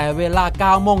ตั้งแต่เวลา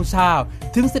 9 โมงเช้า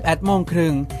ถึง 11 โมงค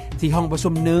รึ่งที่ห้องประชุ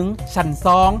ม1ชั้น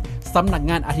2สำนัก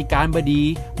งานอธิการบดี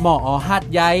มอ.หาด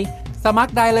ใหญ่สมัค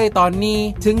รได้เลยตอนนี้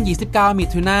ถึง29มิ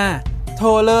ถุนายนโทร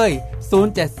เลย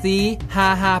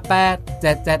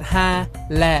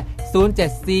074-558-775และ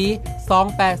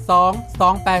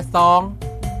074-282-282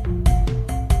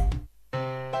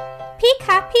พี่ค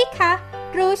ะ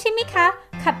รู้ใช่ไหมคะ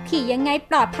ขับขี่ยังไง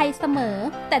ปลอดภัยเสมอ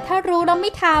แต่ถ้ารู้แล้วไ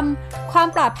ม่ทำความ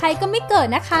ปลอดภัยก็ไม่เกิด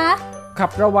นะคะ ขั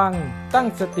บระวังตั้ง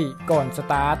สติก่อนส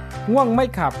ตาร์ทง่วงไม่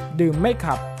ขับดื่มไม่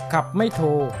ขับ ขับไม่โทร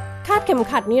คาดเข็ม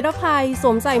ขัดนิรภัยส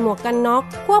วมใส่หมวกกันน็อก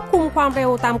ควบคุมความเร็ว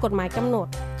ตามกฎหมายกำหนด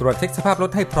ตรวจเช็คสภาพร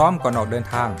ถให้พร้อมก่อนออกเดิน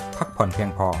ทางพักผ่อนเพียง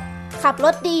พอขับร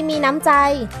ถดีมีน้ำใจ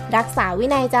รักษาวิ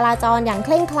นัยจราจรอย่างเค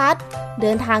ร่งครัดเ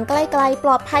ดินทางใกล้ๆป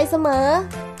ลอดภัยเสมอ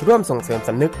ร่วมส่งเสริมส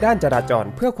ำนึกด้านจราจร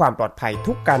เพื่อความปลอดภัย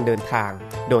ทุกการเดินทาง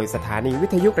โดยสถานีวิ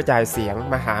ทยุกระจายเสียง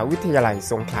มหาวิทยาลัย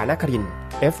สงขลานครินทร์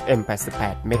FM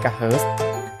 88 เมกะเฮิรตซ์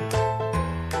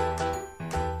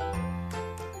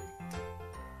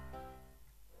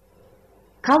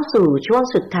เข้าสู่ช่วง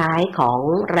สุดท้ายของ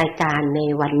รายการใน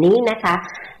วันนี้นะคะ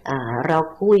เรา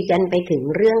คุยกันไปถึง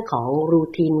เรื่องของ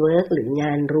routine work หรือง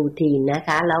านรูทีนนะค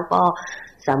ะแล้วก็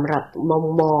สำหรับมุม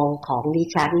มองของดิ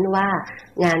ฉันว่า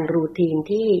งานรูทีน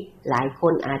ที่หลายค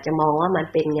นอาจจะมองว่ามัน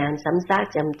เป็นงานซ้ำซาก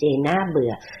จำเจน่าเบื่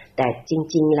อแต่จ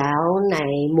ริงๆแล้วใน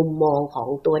มุมมองของ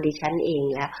ตัวดิฉันเอง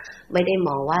แล้วไม่ได้ม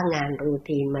องว่างานรู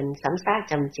ทีนมันซ้ำซาก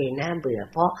จำเจน่าเบื่อ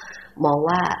เพราะมอง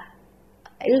ว่า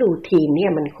ไอ้รูทีนเนี่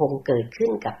ยมันคงเกิดขึ้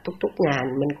นกับทุกๆงาน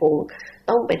มันคง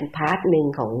ต้องเป็นพาร์ทนึง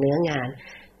ของเนื้องาน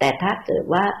แต่ถ้าเกิด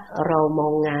ว่าเรามอ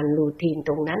งงานรูทีนต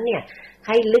รงนั้นเนี่ยใ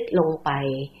ห้ลึกลงไป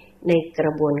ในกร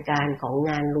ะบวนการของ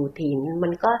งานรูทีนมั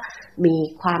นก็มี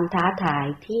ความท้าทาย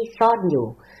ที่ซ่อนอยู่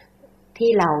ที่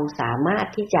เราสามารถ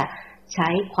ที่จะใช้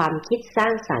ความคิดสร้า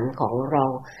งสรรค์ของเรา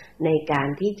ในการ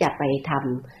ที่จะไปท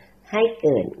ำให้เ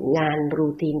กิดงานรู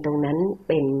ทีนตรงนั้น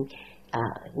เป็น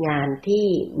งานที่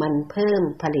มันเพิ่ม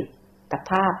ผลิต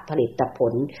ภาพผลิตผ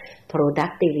ล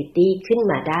productivity ขึ้น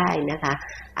มาได้นะคะ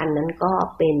อันนั้นก็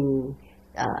เป็น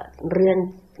เรื่อง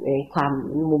ในความ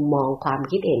มุมมองความ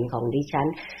คิดเห็นของดิฉัน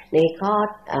ใ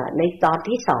นตอน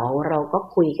ที่2เราก็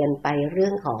คุยกันไปเรื่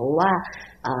องของว่า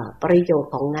ประโยช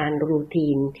น์ของงานรูที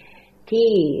นที่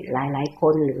หลายๆค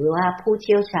นหรือว่าผู้เ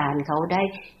ชี่ยวชาญเขาได้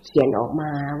เขียนออกม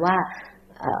าว่า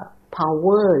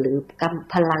power หรือก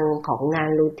ำพลังของงาน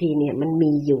รูทีนเนี่ยมัน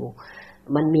มีอยู่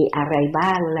มันมีอะไร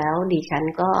บ้างแล้วดิฉัน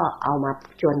ก็เอามา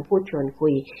ชวนคุ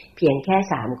ยเพียงแค่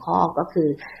3ข้อก็คือ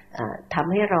ท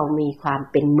ำให้เรามีความ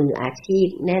เป็นมืออาชีพ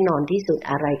แน่นอนที่สุด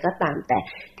อะไรก็ตามแต่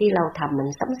ที่เราทำมัน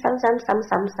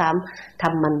ซ้ำๆท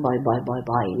ำมัน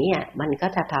บ่อยๆเนี่ยมันก็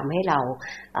จะทำให้เรา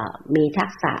มีทั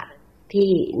กษะที่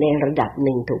ในระดับห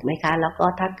นึ่งถูกไหมคะแล้วก็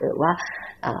ถ้าเกิดว่า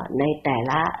ในแต่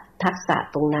ละทักษะ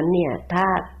ตรงนั้นเนี่ยถ้า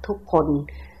ทุกคน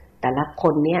แต่ละค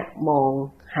นเนี่ยมอง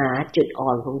หาจุดอ่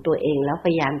อนของตัวเองแล้วพ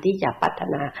ยายามที่จะพัฒ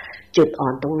นาจุดอ่อ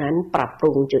นตรงนั้นปรับป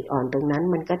รุงจุดอ่อนตรงนั้น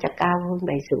มันก็จะก้าวขึ้นไ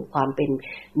ปสู่ความเป็น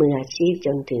มืออาชีพจ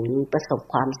นถึงประสบ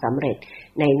ความสำเร็จ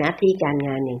ในหน้าที่การง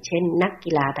านอย่างเช่นนัก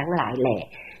กีฬาทั้งหลายแหล่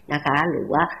นะคะหรือ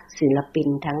ว่าศิลปิน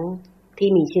ทั้งที่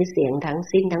มีชื่อเสียงทั้ง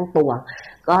สิ้นทั้งปวง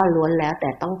ก็ล้วนแล้วแต่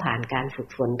ต้องผ่านการฝึก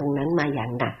ฝนตรงนั้นมาอย่า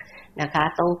งหนักนะคะ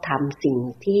ต้องทำสิ่ง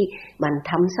ที่มัน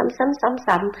ทำ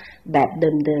ซ้ำๆแบบ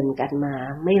เดิมๆกันมา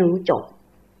ไม่รู้จบ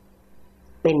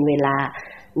เป็นเวลา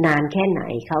นานแค่ไหน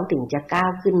เขาถึงจะก้า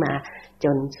วขึ้นมาจ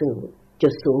นสู่จุ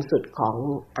ดสูงสุดของ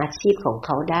อาชีพของเข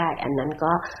าได้อันนั้น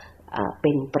ก็เ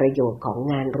ป็นประโยชน์ของ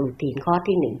งานรูทีนข้อ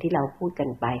ที่1ที่เราพูดกัน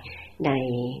ไปใน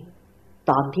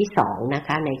ตอนที่2นะค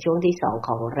ะในช่วงที่2ข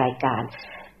องรายการ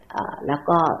แล้ว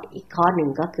ก็อีกข้อหนึ่ง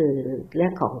ก็คือเรื่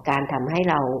องของการทำให้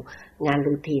เรางาน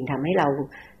รูทีนทำให้เรา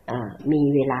มี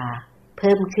เวลาเ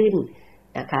พิ่มขึ้น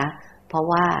นะคะเพราะ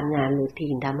ว่างานรูที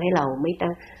นทำให้เราไม่ต้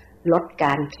องลดก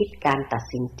ารคิดการตัด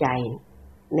สินใจ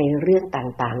ในเรื่อง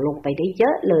ต่างๆลงไปได้เย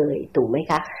อะเลยถูกไหม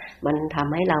คะมันท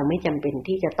ำให้เราไม่จำเป็น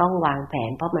ที่จะต้องวางแผ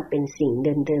นเพราะมันเป็นสิ่ง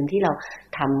เดิมๆที่เรา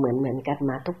ทำเหมือนกัน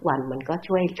มาทุกวันมันก็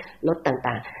ช่วยลด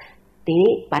ต่างๆที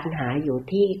นี้ปัญหาอยู่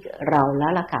ที่เราแล้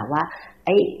วล่ะค่ะว่าไ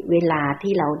อ้เวลา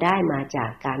ที่เราได้มาจา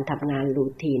กการทำงานรู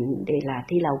ทีนเวลา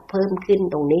ที่เราเพิ่มขึ้น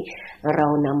ตรงนี้เรา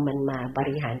นำมันมาบ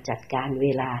ริหารจัดการเว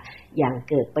ลาอย่าง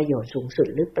เกิดประโยชน์สูงสุด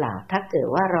หรือเปล่าถ้าเกิด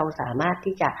ว่าเราสามารถ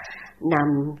ที่จะน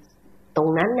ำตรง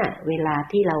นั้นน่ะเวลา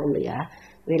ที่เราเหลือ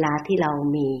เวลาที่เรา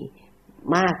มี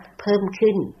มากเพิ่ม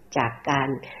ขึ้นจากการ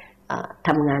ท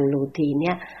ำงานรูทีนเ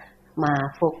นี่ยมา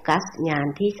โฟกัสงาน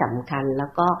ที่สำคัญแล้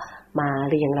วก็มา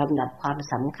เรียงลำดับความ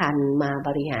สำคัญมาบ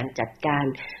ริหารจัดการ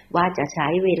ว่าจะใช้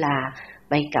เวลา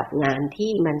ไปกับงาน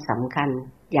ที่มันสำคัญ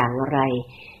อย่างไร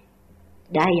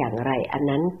ได้อย่างไรอัน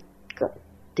นั้น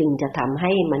จึงจะทำใ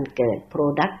ห้มันเกิด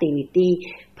productivity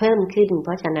เพิ่มขึ้นเพ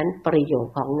ราะฉะนั้นประโยช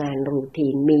น์ของงานรูที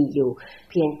นมีอยู่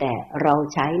เพียงแต่เรา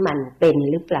ใช้มันเป็น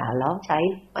หรือเปล่าแล้วใช้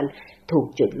มันถูก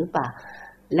จุดหรือเปล่า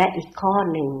และอีกข้อ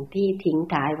หนึ่งที่ทิ้ง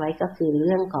ท้ายไว้ก็คือเ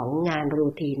รื่องของงานรู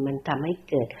ทีนมันทำให้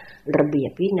เกิดระเบีย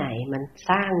บวินัยมัน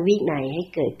สร้างวินัยให้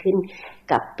เกิดขึ้น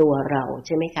กับตัวเราใ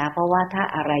ช่ไหมคะเพราะว่าถ้า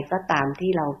อะไรก็ตาม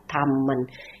ที่เราทำมัน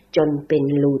จนเป็น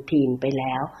รูทีนไปแ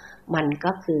ล้วมัน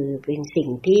ก็คือเป็นสิ่ง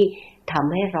ที่ท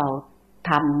ำให้เรา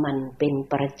ทำมันเป็น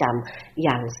ประจำอ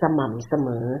ย่างสม่ำเสม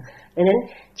อดังนั้น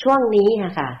ช่วงนี้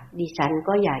ค่ะดิฉัน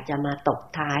ก็อยากจะมาตบ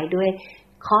ท้ายด้วย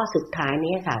ข้อสุดท้าย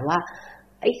นี้ค่ะว่า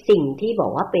ไอ้สิ่งที่บอ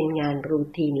กว่าเป็นงานรู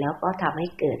ทีนแล้วก็ทำให้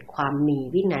เกิดความมี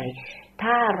วินัย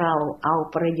ถ้าเราเอา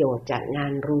ประโยชน์จากงา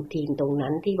นรูทีนตรง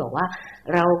นั้นที่บอกว่า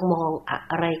เรามอง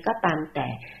อะไรก็ตามแต่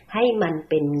ให้มัน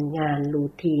เป็นงานรู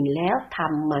ทีนแล้วท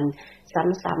ำมัน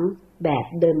ซ้ำๆแบบ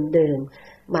เดิม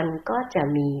ๆมันก็จะ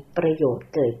มีประโยชน์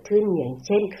เกิดขึ้นอย่างเ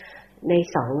ช่นใน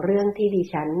2เรื่องที่ดิ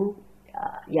ฉัน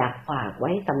อยากฝากไ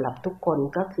ว้สำหรับทุกคน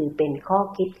ก็คือเป็นข้อ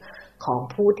คิดของ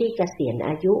ผู้ที่เกษียณอ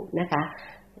ายุนะคะ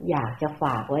อยากจะฝ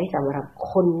ากไว้สำหรับ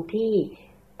คนที่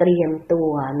เตรียมตั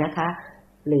วนะคะ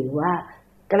หรือว่า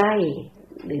ใกล้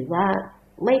หรือว่า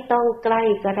ไม่ต้องใกล้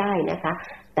ก็ได้นะคะ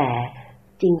แต่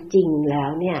จริงๆแล้ว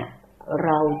เนี่ยเ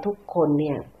ราทุกคนเ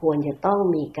นี่ยควรจะต้อง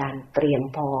มีการเตรียม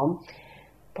พร้อม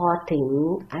พอถึง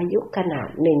อายุขนาด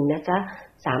หนึ่งนะคะ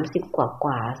30ก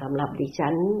ว่าสำหรับดิฉั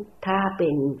นถ้าเป็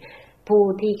นผู้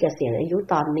ที่เกษียณอายุ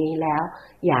ตอนนี้แล้ว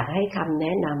อยากให้คำแน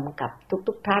ะนำกับ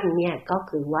ทุกท่านเนี่ยก็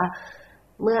คือว่า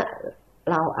เมื่อ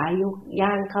เราอายุ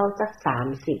ย่างเข้าสัก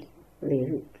30หรือ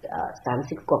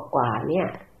30กว่าเนี่ย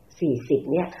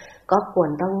40เนี่ยก็ควร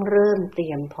ต้องเริ่มเตรี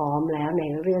ยมพร้อมแล้วใน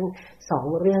เรื่อง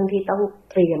2เรื่องที่ต้อง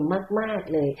เตรียมมาก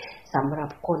ๆเลยสำหรับ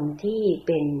คนที่เ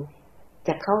ป็นจ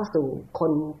ะเข้าสู่ค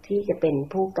นที่จะเป็น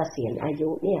ผู้เกษียณอายุ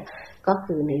เนี่ยก็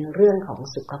คือในเรื่องของ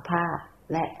สุขภาพ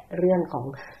และเรื่องของ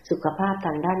สุขภาพท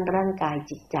างด้านร่างกาย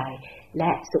จิตใจแล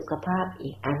ะสุขภาพอี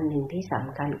กอันหนึ่งที่ส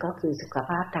ำคัญก็คือสุข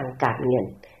ภาพทางการเงิน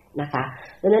นะคะ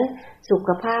ดังนั้นสุข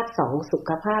ภาพ2สุ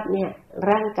ขภาพเนี่ย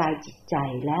ร่างกายจิตใจ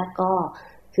และก็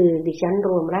คือดิฉันร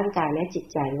วมร่างกายและจิต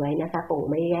ใจไว้นะคะคง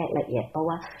ไม่แยกละเอียดเพราะ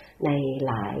ว่าใน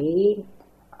หลาย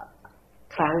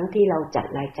ครั้งที่เราจัด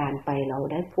รายการไปเรา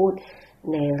ได้พูด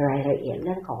ในรายละเอียดเ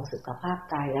รื่องของสุขภาพ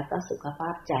กายแล้วก็สุขภา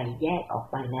พใจแยกออก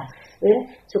ไปแล้วเพราะฉะนั้น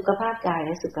สุขภาพกายแล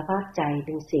ะสุขภาพใจเ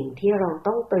ป็นสิ่งที่เรา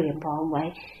ต้องเตรียมพร้อมไว้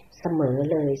เสมอ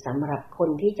เลยสำหรับคน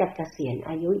ที่จะเกษียณ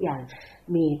อายุอย่าง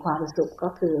มีความสุขก็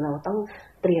คือเราต้อง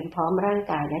เตรียมพร้อมร่าง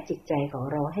กายและจิตใจของ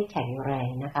เราให้แข็งแรง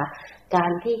นะคะกา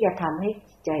รที่จะทำให้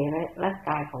จิตใจและร่าง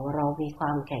กายของเรามีคว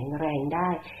ามแข็งแรงได้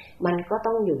มันก็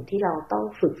ต้องอยู่ที่เราต้อง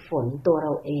ฝึกฝนตัวเร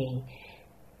าเอง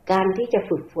การที่จะ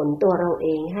ฝึกฝนตัวเราเอ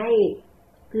งให้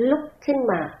ลุกขึ้น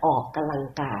มาออกกำลัง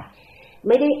กายไ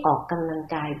ม่ได้ออกกำลัง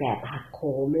กายแบบหักโห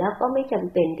มแล้วก็ไม่จ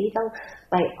ำเป็นที่ต้อง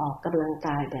ไปออกกำลังก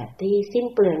ายแบบที่สิ้น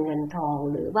เปลืองเงินทอง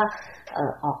หรือว่า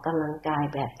ออกกำลังกาย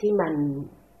แบบที่มัน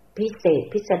พิเศษ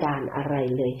พิสดารอะไร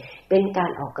เลยเป็นกา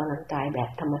รออกกำลังกายแบบ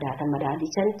ธรรมดาดิ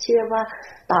ฉันเชื่อว่า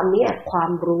ตอนนี้ควา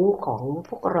มรู้ของ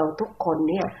พวกเราทุกคน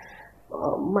เนี่ย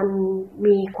มัน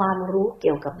มีความรู้เ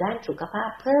กี่ยวกับด้านสุขภาพ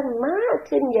เพิ่มมาก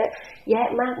ขึ้นเยอะแยะ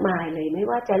มากมายเลยไม่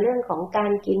ว่าจะเรื่องของกา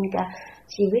รกินกับ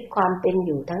ชีวิตความเป็นอ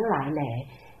ยู่ทั้งหลายแหล่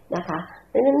นะคะ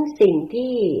ดังนั้นสิ่ง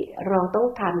ที่เราต้อง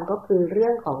ทำก็คือเรื่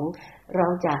องของเรา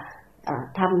จะ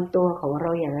ทำตัวของเร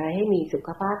าอย่างไรให้มีสุข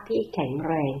ภาพที่แข็ง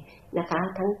แรงนะคะ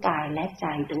ทั้งกายและใจ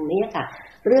ตรงนี้ค่ะ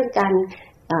เรื่องการ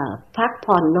พัก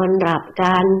ผ่อนนอนหลับก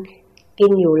ารกิ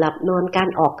นอยู่หลับนอนการ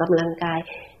ออกกำลังกาย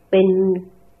เป็น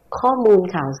ข้อมูล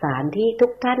ข่าวสารที่ทุ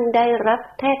กท่านได้รับ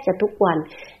แทบจะทุกวัน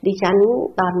ดิฉัน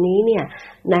ตอนนี้เนี่ย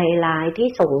ในไลน์ที่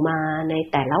ส่งมาใน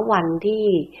แต่ละวันที่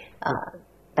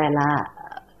แต่ละ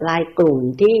ไลน์กลุ่ม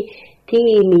ที่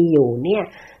มีอยู่เนี่ย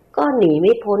ก็หนีไ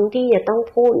ม่พ้นที่จะต้อง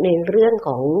พูดในเรื่องข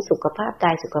องสุขภาพก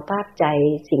ายสุขภาพใจ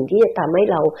สิ่งที่จะทำให้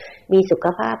เรามีสุข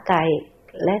ภาพกาย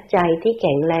และใจที่แ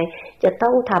ข็งแรงจะต้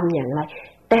องทำอย่างไร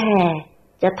แต่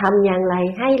จะทำอย่างไร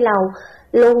ให้เรา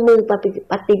ลงมือป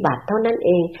ฏิบัติเท่านั้นเ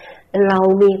องเรา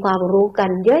มีความรู้กัน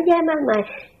เยอะแยะมากมาย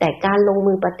แต่การลง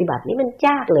มือปฏิบัตินี่มันย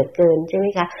ากเหลือเกินใช่ไหม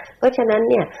คะเพราะฉะนั้น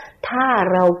เนี่ยถ้า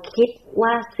เราคิดว่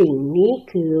าสิ่งนี้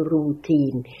คือรูที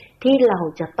นที่เรา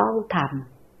จะต้องท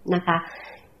ำนะคะ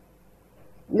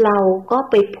เราก็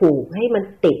ไปผูกให้มัน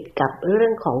ติดกับเรื่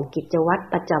องของกิจวัตร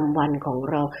ประจำวันของ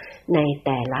เราในแ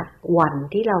ต่ละวัน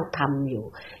ที่เราทำอยู่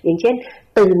อย่างเช่น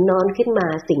ตื่นนอนขึ้นมา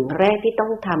สิ่งแรกที่ต้อ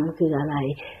งทำคืออะไร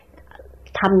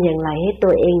ทำอย่างไรให้ตั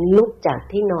วเองลุกจาก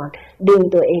ที่นอนดึง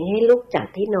ตัวเองให้ลุกจาก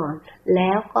ที่นอนแ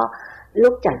ล้วก็ลุ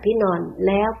กจากที่นอนแ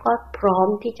ล้วก็พร้อม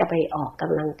ที่จะไปออกก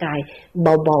ำลังกาย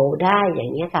เบาๆได้อย่า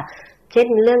งนี้ค่ะเช่น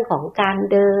เรื่องของการ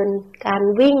เดินการ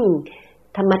วิ่ง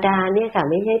ธรรมดาเนี่ยค่ะ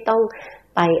ไม่ใช่ต้อง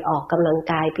ไปออกกำลัง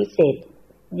กายพิเศษ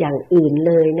อย่างอื่น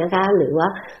เลยนะคะหรือว่า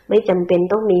ไม่จำเป็น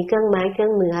ต้องมีเครื่องไม้เครื่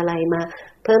องมืออะไรมา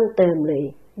เพิ่มเติมเลย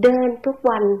เดินทุก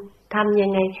วันทำยั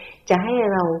งไงจะให้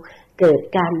เราเกิด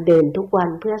การเดินทุกวัน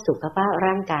เพื่อสุขภาพ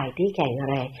ร่างกายที่แข็ง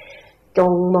แรงจ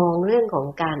งมองเรื่องของ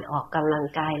การออกกำลัง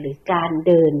กายหรือการเ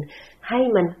ดินให้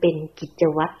มันเป็นกิจ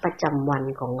วัตรประจำวัน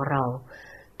ของเรา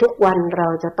ทุกวันเรา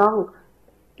จะต้อง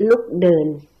ลุกเดิน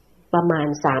ประมาณ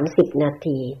30นา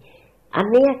ทีอัน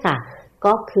นี้ค่ะ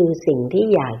ก็คือสิ่งที่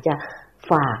อยากจะ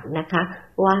ฝากนะคะ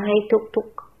ว่าให้ทุก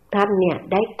ท่านเนี่ย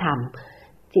ได้ท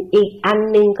อีกอัน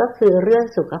นึงก็คือเรื่อง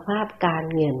สุขภาพการ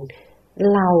เงิน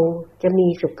เราจะมี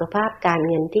สุขภาพการ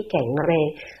เงินที่แข็งแรง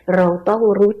เราต้อง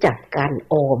รู้จักการ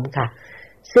ออมค่ะ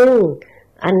ซึ่ง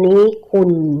อันนี้คุ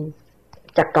ณ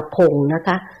จักรพงศ์นะค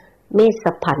ะเมษ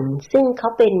พันธ์ซึ่งเขา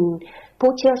เป็น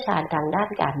ผู้เชี่ยวชาญทางด้าน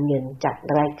การเงินจัด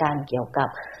รายการเกี่ยวกับ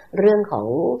เรื่องของ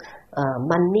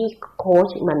Money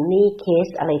Coach Money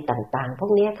Case อะไรต่างๆพว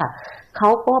กนี้ค่ะเขา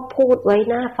ก็พูดไว้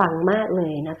น่าฟังมากเล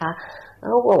ยนะคะเข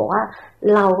าบอกว่า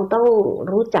เราต้อง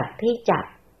รู้จักที่จะ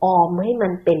ออมให้มั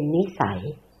นเป็นนิสัย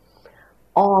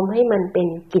ออมให้มันเป็น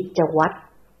กิจวัตร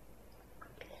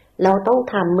เราต้อง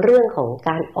ทำเรื่องของก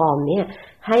ารออมเนี่ย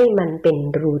ให้มันเป็น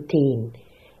รูทีน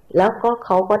แล้วก็เข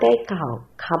าก็ได้กล่าว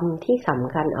คำที่ส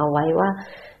ำคัญเอาไว้ว่า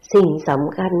สิ่งส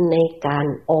ำคัญในการ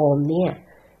ออมเนี่ย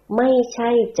ไม่ใช่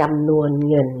จำนวน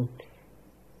เงิน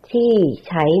ที่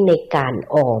ใช้ในการ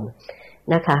ออม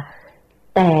นะคะ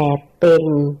แต่เป็น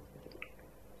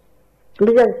เ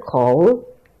รื่องของ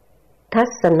ทั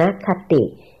ศนคติ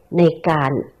ในกา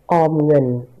รออมเงิน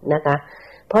นะคะ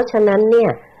เพราะฉะนั้นเนี่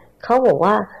ยเขาบอก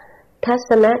ว่าทัศ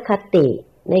นคติ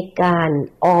ในการ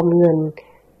ออมเงิน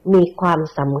มีความ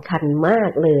สำคัญมา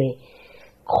กเลย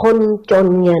คนจน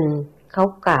เงินเขา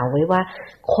กล่าวไว้ว่า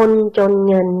คนจน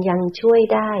เงินยังช่วย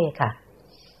ได้ค่ะ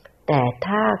แต่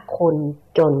ถ้าคน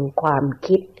จนความ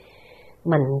คิด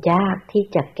มันยากที่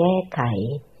จะแก้ไข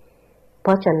เพ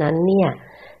ราะฉะนั้นเนี่ย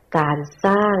การส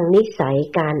ร้างนิสัย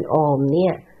การออมเนี่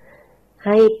ยใ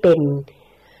ห้เป็น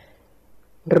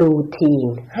รูทีน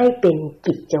ให้เป็น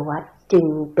กิจวัตรจึง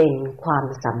เป็นความ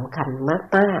สำคัญ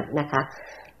มากๆนะคะ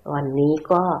วันนี้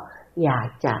ก็อยาก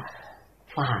จะ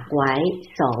ฝากไว้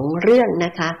2เรื่องน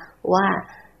ะคะว่า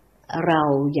เรา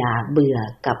อย่าเบื่อ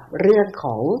กับเรื่องข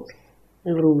อง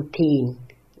รู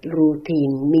ที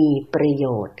นมีประโย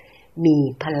ชน์มี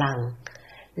พลัง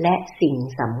และสิ่ง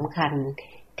สำคัญ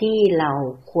ที่เรา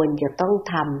ควรจะต้อง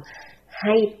ทำใ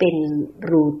ห้เป็น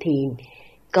รูทีน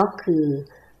ก็คือ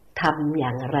ทำอ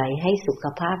ย่างไรให้สุข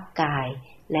ภาพกาย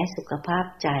และสุขภาพ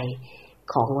ใจ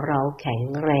ของเราแข็ง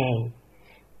แรง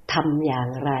ทำอย่าง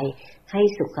ไรให้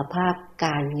สุขภาพก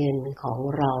ารเงินของ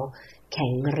เราแข็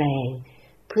งแรง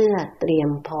เพื่อเตรีย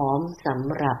มพร้อมส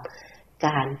ำหรับก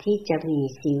ารที่จะมี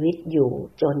ชีวิตอยู่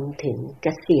จนถึงเก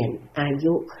ษียณอา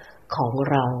ยุของ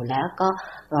เราแล้วก็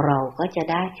เราก็จะ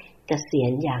ได้เกษีย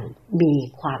ณอย่างมี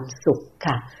ความสุข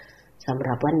ค่ะสำห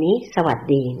รับวันนี้สวัส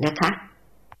ดีนะคะ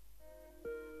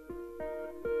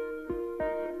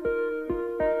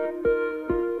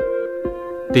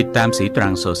ติดตามสีตรั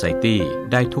งโซไซตี้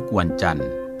ได้ทุกวันจันทร์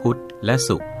พุธและ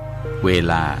ศุกร์เว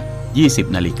ลา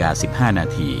 20:15 น.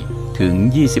ถึง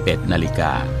 21:00 น.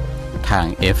ทาง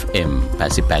FM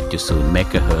 88.0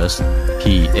 MHz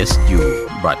PSU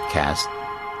Broadcast